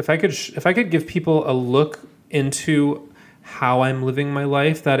give people a look into how I'm living my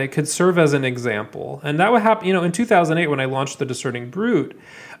life, that it could serve as an example. And that would happen, in 2008 when I launched The Discerning Brute,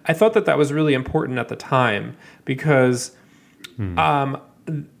 I thought that was really important at the time because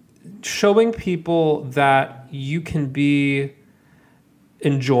showing people that you can be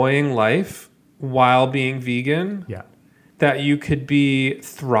enjoying life while being vegan. Yeah. That you could be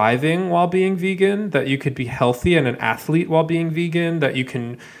thriving while being vegan, that you could be healthy and an athlete while being vegan, that you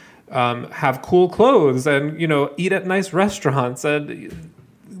can have cool clothes and, eat at nice restaurants and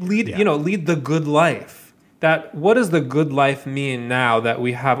lead the good life. That what does the good life mean now that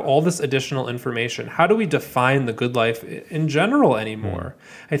we have all this additional information? How do we define the good life in general anymore?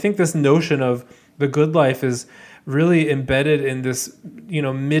 I think this notion of the good life is really embedded in this,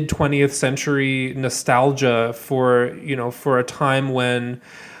 mid 20th century nostalgia for a time when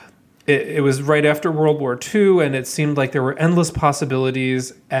it was right after World War II, and it seemed like there were endless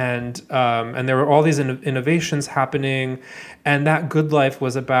possibilities, and there were all these innovations happening, and that good life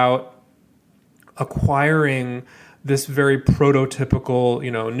was about acquiring this very prototypical,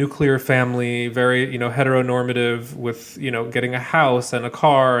 nuclear family, very, heteronormative with, getting a house and a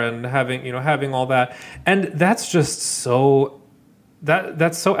car and having all that. And that's just so,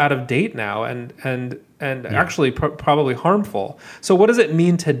 that's so out of date now and actually probably harmful. So what does it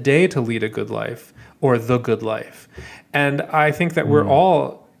mean today to lead a good life or the good life? And I think that we're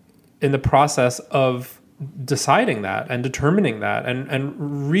all in the process of deciding that and determining that and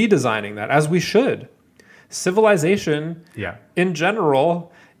redesigning that, as we should. Civilization, in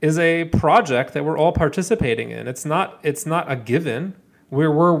general, is a project that we're all participating in. It's not a given.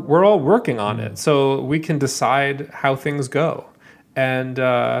 We're all working on it, so we can decide how things go. And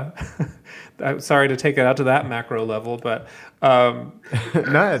I'm sorry to take it out to that macro level, but no,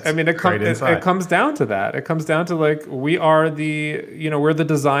 it comes down to that. It comes down to like we're the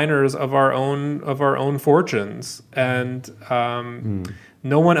designers of our own fortunes, and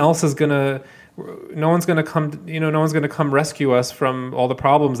no one's going to come rescue us from all the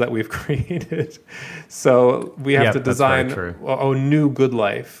problems that we've created. So we have to design a new good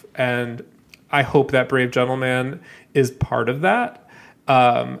life. And I hope that Brave Gentleman is part of that.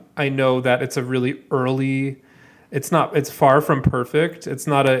 I know that it's a really early, it's far from perfect. It's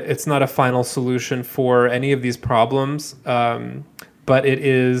not a final solution for any of these problems. But it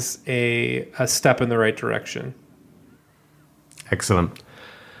is a step in the right direction. Excellent.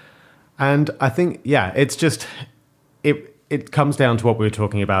 And I think, it's just, it comes down to what we were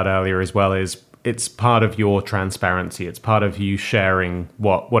talking about earlier as well, is it's part of your transparency. It's part of you sharing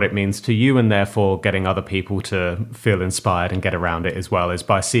what it means to you, and therefore getting other people to feel inspired and get around it as well, is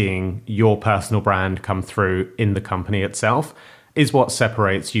by seeing your personal brand come through in the company itself, is what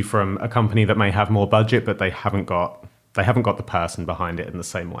separates you from a company that may have more budget, but they haven't got the person behind it in the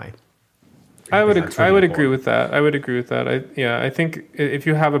same way. I would agree with that. I think if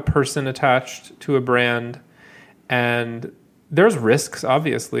you have a person attached to a brand, and there's risks,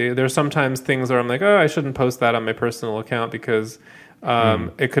 obviously. There's sometimes things where I'm like, oh, I shouldn't post that on my personal account because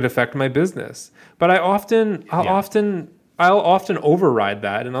it could affect my business. But I'll often override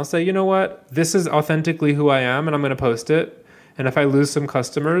that, and I'll say, you know what, this is authentically who I am, and I'm going to post it. And if I lose some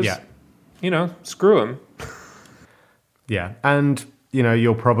customers, screw them. Yeah, and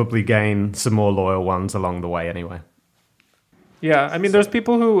you'll probably gain some more loyal ones along the way anyway. Yeah, I mean, there's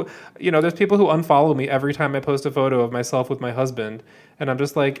people who unfollow me every time I post a photo of myself with my husband, and I'm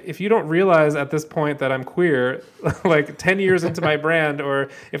just like, if you don't realize at this point that I'm queer, like 10 years into my brand, or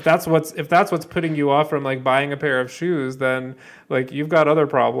if that's what's putting you off from like buying a pair of shoes, then like you've got other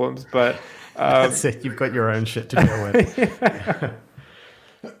problems. But that's it. You've got your own shit to deal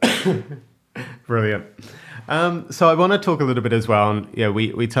with. Brilliant. So I want to talk a little bit as well, and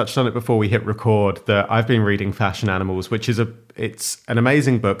we touched on it before we hit record, that I've been reading Fashion Animals, which is it's an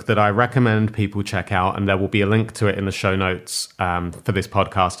amazing book that I recommend people check out, and there will be a link to it in the show notes for this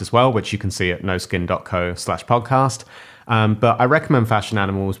podcast as well, which you can see at noskin.co/podcast. But I recommend Fashion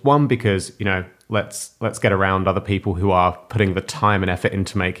Animals, one, because let's get around other people who are putting the time and effort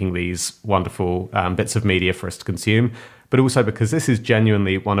into making these wonderful bits of media for us to consume, but also because this is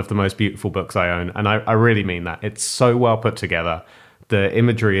genuinely one of the most beautiful books I own. And I really mean that. It's so well put together. The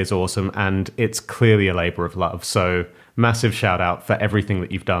imagery is awesome, and it's clearly a labor of love. So massive shout out for everything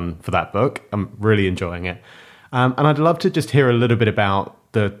that you've done for that book. I'm really enjoying it. And I'd love to just hear a little bit about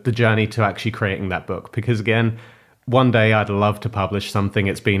the journey to actually creating that book, because again, one day I'd love to publish something.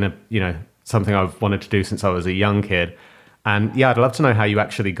 It's been something I've wanted to do since I was a young kid. And I'd love to know how you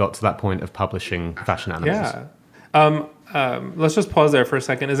actually got to that point of publishing Fashion Animals. Yeah. Let's just pause there for a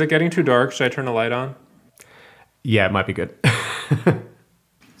second. Is it getting too dark? Should I turn the light on? Yeah, it might be good.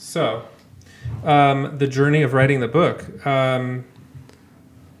 So, the journey of writing the book.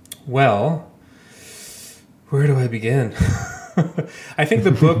 Well, where do I begin? I think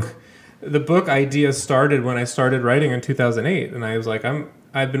the book idea started when I started writing in 2008, and I was like,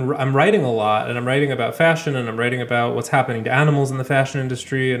 I'm writing a lot, and I'm writing about fashion, and I'm writing about what's happening to animals in the fashion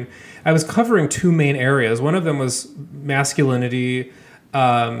industry, and I was covering two main areas. One of them was masculinity,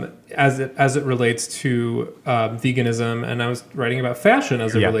 as it relates to veganism, and I was writing about fashion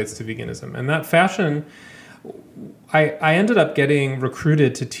as it relates to veganism. And that fashion, I ended up getting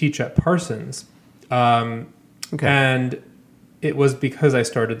recruited to teach at Parsons, and it was because I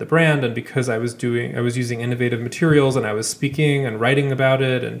started the brand and because I was using innovative materials and I was speaking and writing about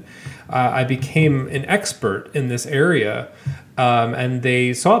it, and I became an expert in this area. And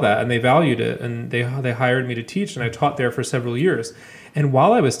they saw that and they valued it, and they hired me to teach, and I taught there for several years. And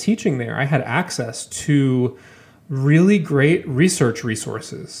while I was teaching there, I had access to really great research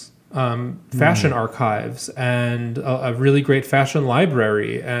resources, fashion archives, and a really great fashion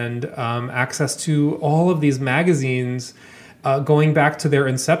library, and access to all of these magazines going back to their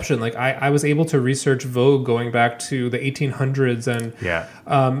inception. Like I was able to research Vogue going back to the 1800s,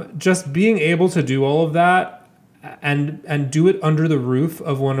 and just being able to do all of that and do it under the roof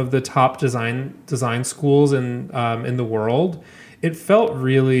of one of the top design schools in the world. It felt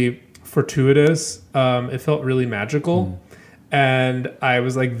really fortuitous. It felt really magical. And I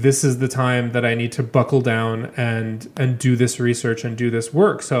was like, this is the time that I need to buckle down and do this research and do this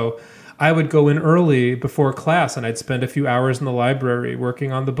work. So I would go in early before class, and I'd spend a few hours in the library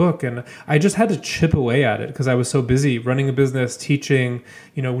working on the book. And I just had to chip away at it because I was so busy running a business, teaching,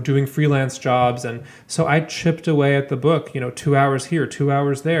 doing freelance jobs. And so I chipped away at the book, 2 hours here, 2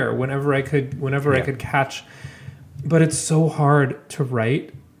 hours there, whenever I could catch. But it's so hard to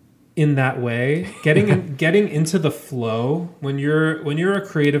write in that way. Getting into the flow when you're a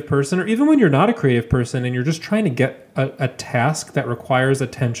creative person, or even when you're not a creative person and you're just trying to get a task that requires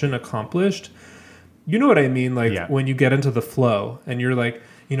attention accomplished. You know what I mean? Like when you get into the flow and you're like,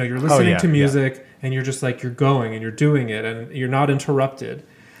 you're listening to music and you're just like, you're going and you're doing it and you're not interrupted.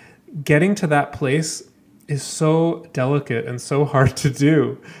 Getting to that place is so delicate and so hard to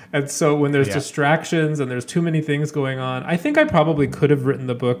do. And so when there's distractions and there's too many things going on, I think I probably could have written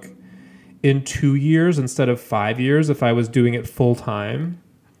the book in 2 years instead of 5 years if I was doing it full time.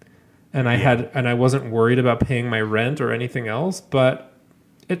 And I wasn't worried about paying my rent or anything else, but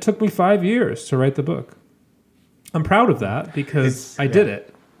it took me 5 years to write the book. I'm proud of that because I did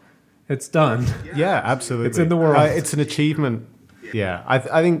it. It's done. Yeah, absolutely. It's in the world. It's an achievement. Yeah,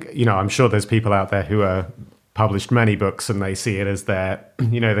 I think, I'm sure there's people out there who are published many books and they see it as their,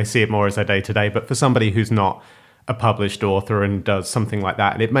 they see it more as their day-to-day. But for somebody who's not a published author and does something like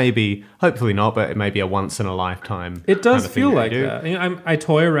that, and it may be, hopefully not, but it may be a once-in-a-lifetime. It does feel like that. I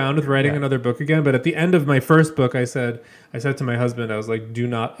toy around with writing another book again, but at the end of my first book, I said to my husband, I was like, do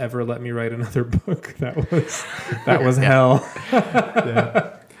not ever let me write another book. That was hell.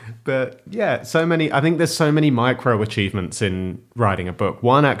 But I think there's so many micro achievements in writing a book.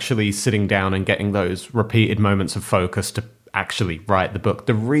 One, actually sitting down and getting those repeated moments of focus to actually write the book.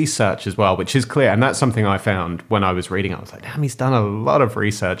 The research as well, which is clear. And that's something I found when I was reading. I was like, damn, he's done a lot of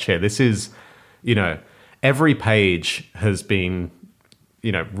research here. This is, every page has been,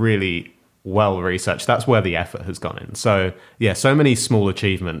 really well researched. That's where the effort has gone in. So so many small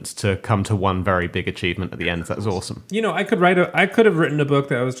achievements to come to one very big achievement at the end. That's awesome. I could have written a book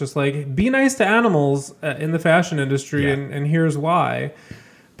that was just like, be nice to animals in the fashion industry, and here's why.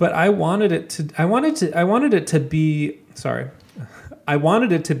 But I wanted it to be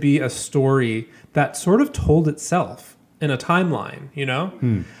a story that sort of told itself in a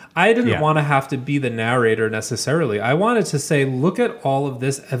timeline, I didn't want to have to be the narrator necessarily. I wanted to say, look at all of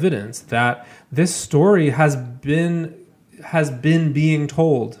this evidence that this story has been being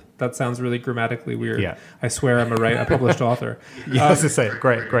told. That sounds really grammatically weird. Yeah. I swear I'm a published author. I was to say,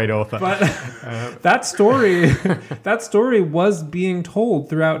 great author. But that story was being told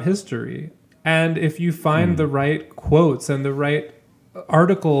throughout history. And if you find the right quotes and the right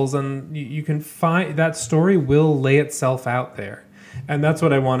articles, and you can find, that story will lay itself out there. And that's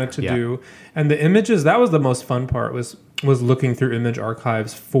what I wanted to do. And the images, that was the most fun part, was looking through image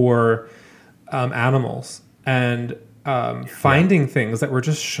archives for animals and finding things that were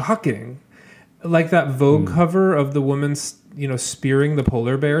just shocking. Like that Vogue cover of the woman, spearing the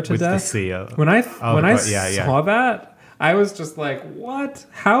polar bear to death. When I saw that, I was just like, what?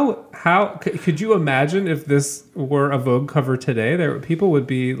 How could you imagine if this were a Vogue cover today? There would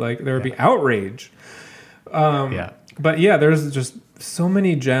be outrage. But there's just so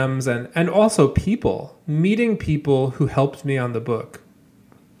many gems, and also meeting people who helped me on the book.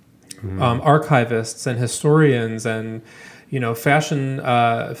 Archivists and historians and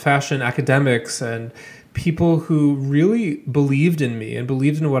fashion academics and people who really believed in me and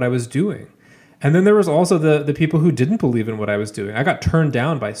believed in what I was doing. And then there was also the people who didn't believe in what I was doing. I got turned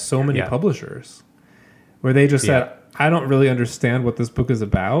down by so many publishers where they just said, I don't really understand what this book is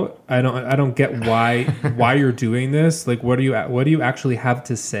about. I don't get why you're doing this. Like, what do you actually have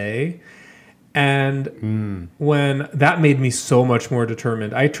to say? And when that made me so much more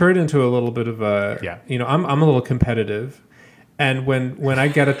determined, I turned into a little bit of I'm a little competitive. And when I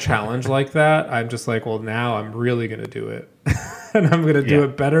get a challenge like that, I'm just like, well, now I'm really going to do it. And I'm going to do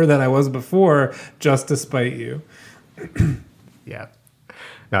it better than I was before, just to spite you. Yeah.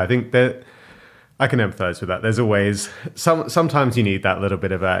 No, I think that I can empathize with that. There's always sometimes you need that little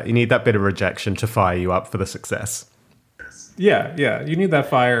bit of bit of rejection to fire you up for the success. Yeah. You need that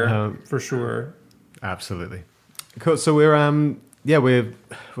fire for sure. Absolutely. Cool. So we're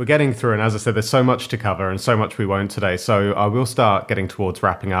getting through, and as I said, there's so much to cover and so much we won't today. So I will start getting towards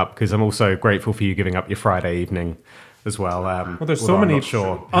wrapping up, because I'm also grateful for you giving up your Friday evening as well. Well, there's so many.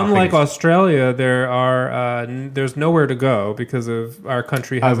 Unlike Australia, there's nowhere to go because of our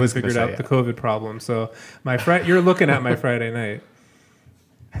country hasn't figured out the COVID problem. So you're looking at my Friday night.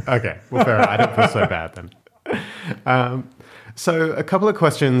 Okay, well, fair. I don't feel so bad then. So a couple of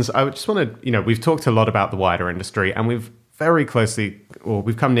questions. I just want to, we've talked a lot about the wider industry, and we've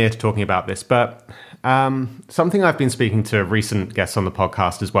come near to talking about this, but something I've been speaking to recent guests on the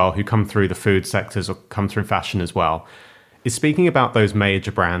podcast as well, who come through the food sectors or come through fashion as well, is speaking about those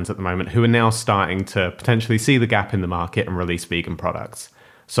major brands at the moment who are now starting to potentially see the gap in the market and release vegan products.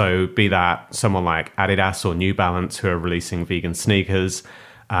 So be that someone like Adidas or New Balance, who are releasing vegan sneakers,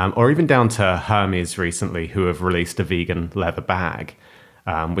 or even down to Hermes recently, who have released a vegan leather bag,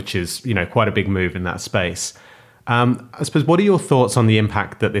 which is, quite a big move in that space. I suppose, what are your thoughts on the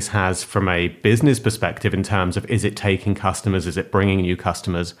impact that this has from a business perspective in terms of, is it taking customers, is it bringing new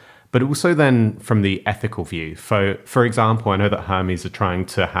customers, but also then from the ethical view? For example, I know that Hermes are trying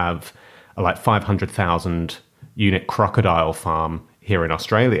to have a 500,000 unit crocodile farm here in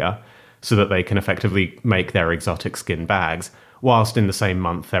Australia so that they can effectively make their exotic skin bags, whilst in the same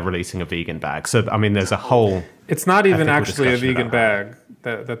month they're releasing a vegan bag. So, I mean, there's a whole... It's not even actually a vegan bag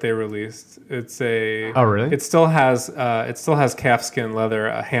that they released. It's a... Oh, really? It still has calfskin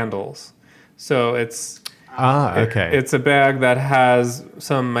leather handles. So it's... okay. It's a bag that has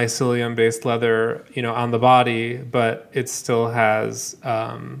some mycelium-based leather, on the body, but it still has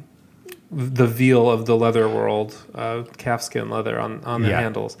the veal of the leather world, calfskin leather on the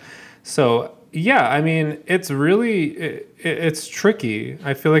handles. So... Yeah, I mean, it's really, it's tricky.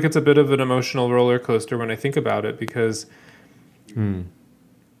 I feel like it's a bit of an emotional roller coaster when I think about it, because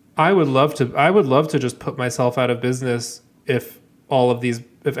I would love to just put myself out of business if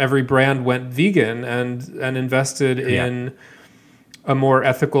every brand went vegan and invested in a more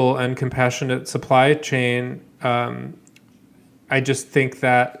ethical and compassionate supply chain. I just think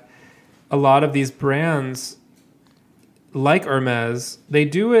that a lot of these brands, like Hermes, they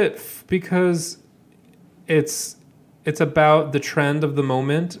do it because it's about the trend of the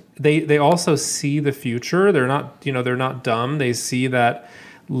moment. They also see the future. They're not dumb. They see that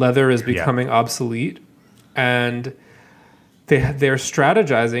leather is becoming obsolete, and they're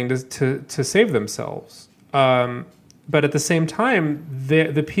strategizing to save themselves. But at the same time,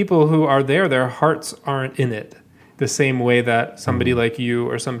 the people who are there, their hearts aren't in it the same way that somebody like you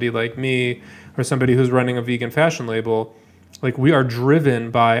or somebody like me or somebody who's running a vegan fashion label, like, we are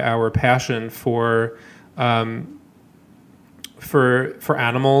driven by our passion for animals,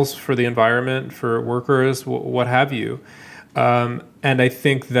 for the environment, for workers, what have you. And I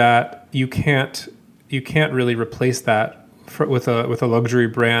think that you can't really replace that with a luxury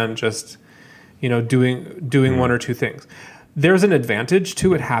brand just doing one or two things. There's an advantage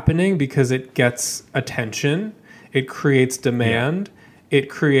to it happening because it gets attention, it creates demand, it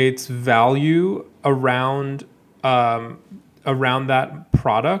creates value around that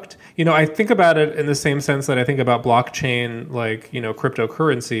product. I think about it in the same sense that I think about blockchain, like,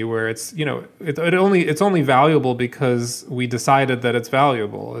 cryptocurrency, where it's, it's only valuable because we decided that it's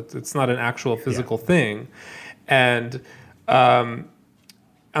valuable. It's not an actual physical thing. And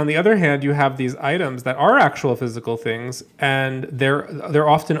on the other hand, you have these items that are actual physical things, and they're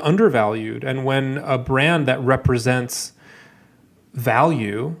often undervalued. And when a brand that represents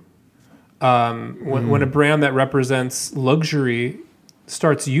value, when a brand that represents luxury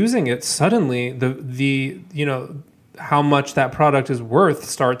starts using it, suddenly the how much that product is worth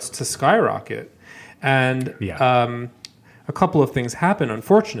starts to skyrocket. And a couple of things happen,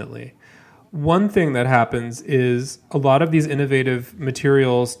 unfortunately. One thing that happens is a lot of these innovative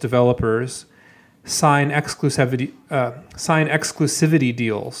materials developers sign exclusivity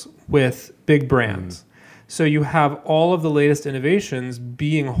deals with big brands. So you have all of the latest innovations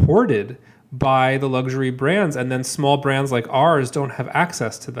being hoarded buy the luxury brands, and then small brands like ours don't have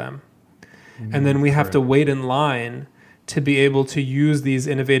access to them. And then we have to wait in line to be able to use these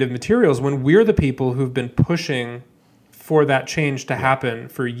innovative materials when we're the people who've been pushing for that change to happen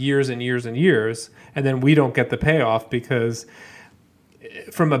for years and years and years. And then we don't get the payoff because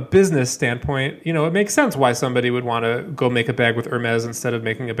from a business standpoint, it makes sense why somebody would want to go make a bag with Hermes instead of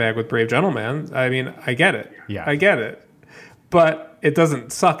making a bag with Brave Gentleman. I mean, I get it. Yeah. I get it. But it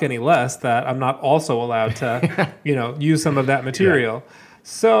doesn't suck any less that I'm not also allowed to, use some of that material. Yeah.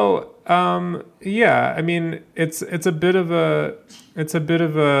 So, I mean, it's a bit of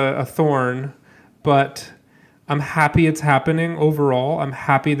a thorn, but I'm happy it's happening overall. I'm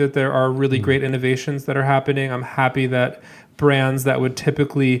happy that there are really great innovations that are happening. I'm happy that brands that would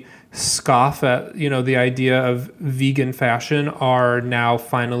typically scoff at, the idea of vegan fashion are now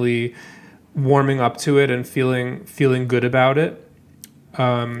finally warming up to it and feeling good about it.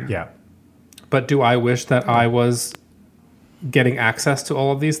 But do I wish that I was getting access to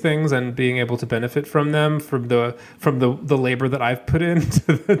all of these things and being able to benefit from them, from the labor that I've put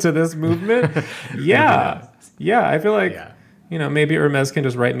into to this movement? Yeah. I feel like, maybe Hermes can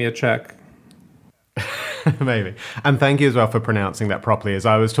just write me a check. Maybe. And thank you as well for pronouncing that properly. As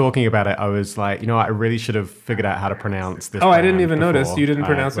I was talking about it, I was like, I really should have figured out how to pronounce this. Oh, I didn't even notice. You didn't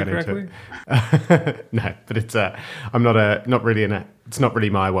pronounce it correctly? No, but it's not really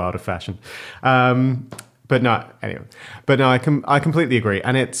my world of fashion. But no, anyway. But no, I completely agree.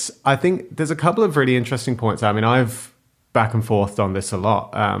 And I think there's a couple of really interesting points. I mean, I've back and forth on this a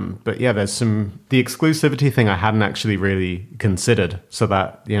lot. But yeah, there's the exclusivity thing I hadn't actually really considered. So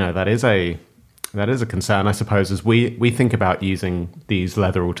that is a concern, I suppose, as we think about using these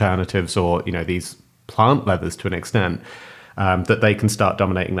leather alternatives or, these plant leathers to an extent, that they can start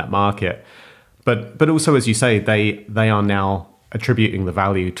dominating that market. But also, as you say, they are now attributing the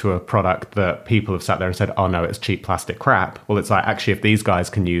value to a product that people have sat there and said, oh no, it's cheap plastic crap. Well, it's like, actually, if these guys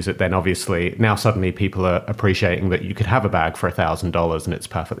can use it, then obviously now suddenly people are appreciating that you could have a bag for $1,000 and it's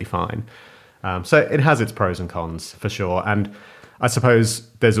perfectly fine. So it has its pros and cons for sure. And I suppose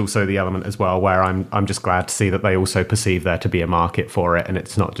there's also the element as well where I'm just glad to see that they also perceive there to be a market for it, and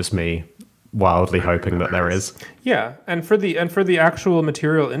it's not just me wildly hoping that there is. Yeah, and for the actual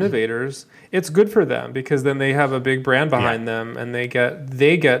material innovators, it's good for them because then they have a big brand behind them, and they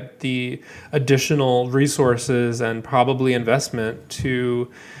get the additional resources and probably investment to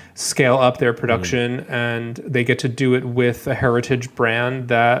scale up their production, and they get to do it with a heritage brand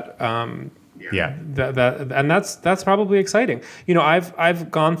that. That's probably exciting.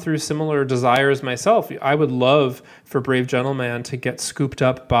 I've gone through similar desires myself. I would love for Brave Gentleman to get scooped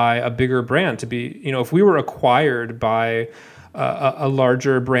up by a bigger brand, to be, if we were acquired by a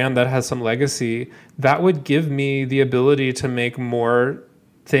larger brand that has some legacy, that would give me the ability to make more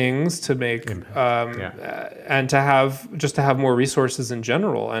things, to make and to have more resources in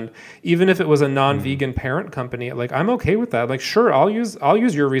general. And even if it was a non-vegan parent company, like, I'm okay with that. Like, sure, I'll use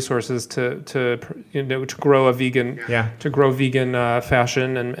your resources to grow a vegan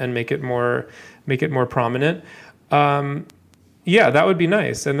fashion and make it more prominent. That would be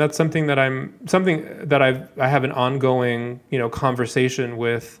nice. And that's something that I have an ongoing, conversation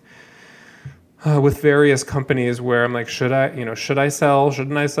with various companies where I'm like, should I sell?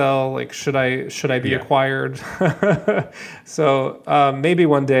 Shouldn't I sell? Like, should I be acquired? So maybe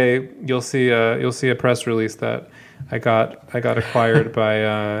one day you'll see a press release that I got acquired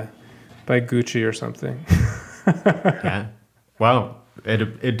by Gucci or something. Yeah. Well,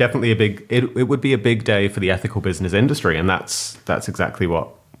 it definitely it would be a big day for the ethical business industry, and that's exactly what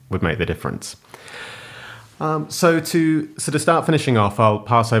would make the difference. So to start finishing off, I'll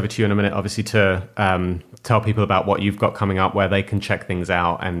pass over to you in a minute, obviously, to tell people about what you've got coming up, where they can check things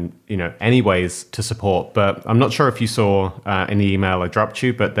out, and any ways to support. But I'm not sure if you saw in the email I dropped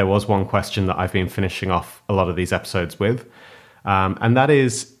you, but there was one question that I've been finishing off a lot of these episodes with, and that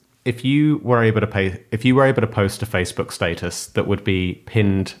is, if you were able to post a Facebook status that would be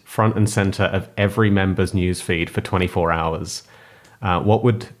pinned front and center of every member's newsfeed for 24 hours, what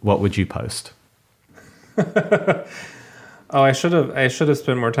would you post? Oh, I should have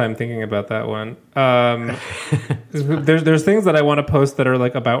spent more time thinking about that one. There's things that I want to post that are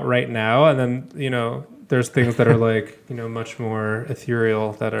like about right now, and then there's things that are like much more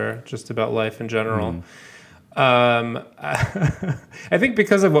ethereal that are just about life in general. I think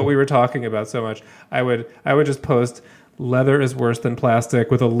because of what we were talking about so much, I would just post leather is worse than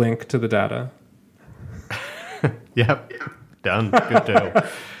plastic with a link to the data. Yep, done. Good deal.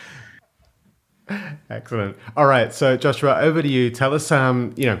 Excellent. All right. So Joshua, over to you. Tell us,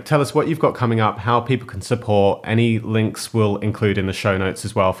 tell us what you've got coming up, how people can support. Any links we'll include in the show notes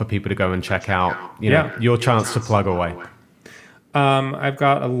as well for people to go and check out, your chance to plug away. I've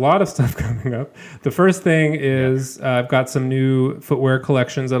got a lot of stuff coming up. The first thing is I've got some new footwear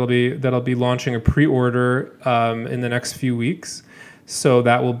collections that'll be launching a pre-order in the next few weeks. So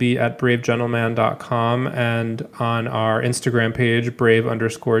that will be at bravegentleman.com and on our Instagram page,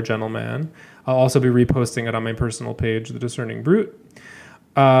 brave_gentleman. I'll also be reposting it on my personal page, The Discerning Brute.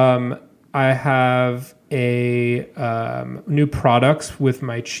 I have new products with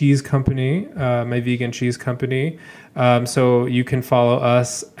my cheese company, my vegan cheese company. So you can follow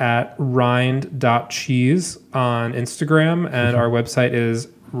us at rind.cheese on Instagram, and our website is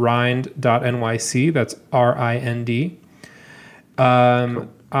rind.nyc. That's RIND. Cool.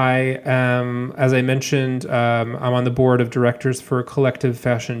 I am, as I mentioned, I'm on the board of directors for Collective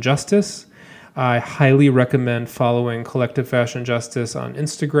Fashion Justice. I highly recommend following Collective Fashion Justice on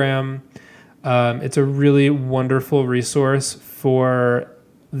Instagram. It's a really wonderful resource for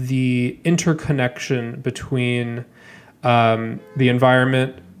the interconnection between the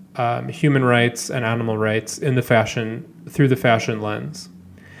environment, human rights, and animal rights in the fashion through the fashion lens.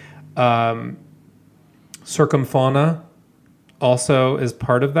 Circumfauna also is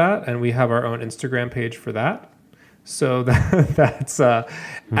part of that, and we have our own Instagram page for that. So that's at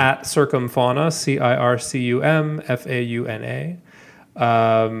Circumfauna, CIRCUMFAUNA.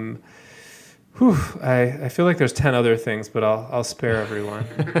 I feel like there's 10 other things, but I'll spare everyone.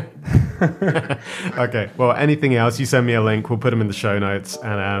 Okay. Well, anything else, you send me a link. We'll put them in the show notes.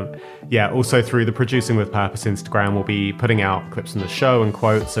 And also through the Producing with Purpose Instagram, we'll be putting out clips from the show and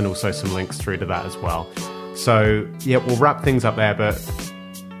quotes, and also some links through to that as well. So we'll wrap things up there. But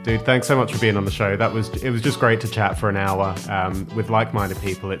dude, thanks so much for being on the show. It was just great to chat for an hour with like-minded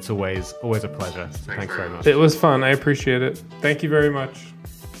people. It's always a pleasure. So thanks very much. It was fun. I appreciate it. Thank you very much.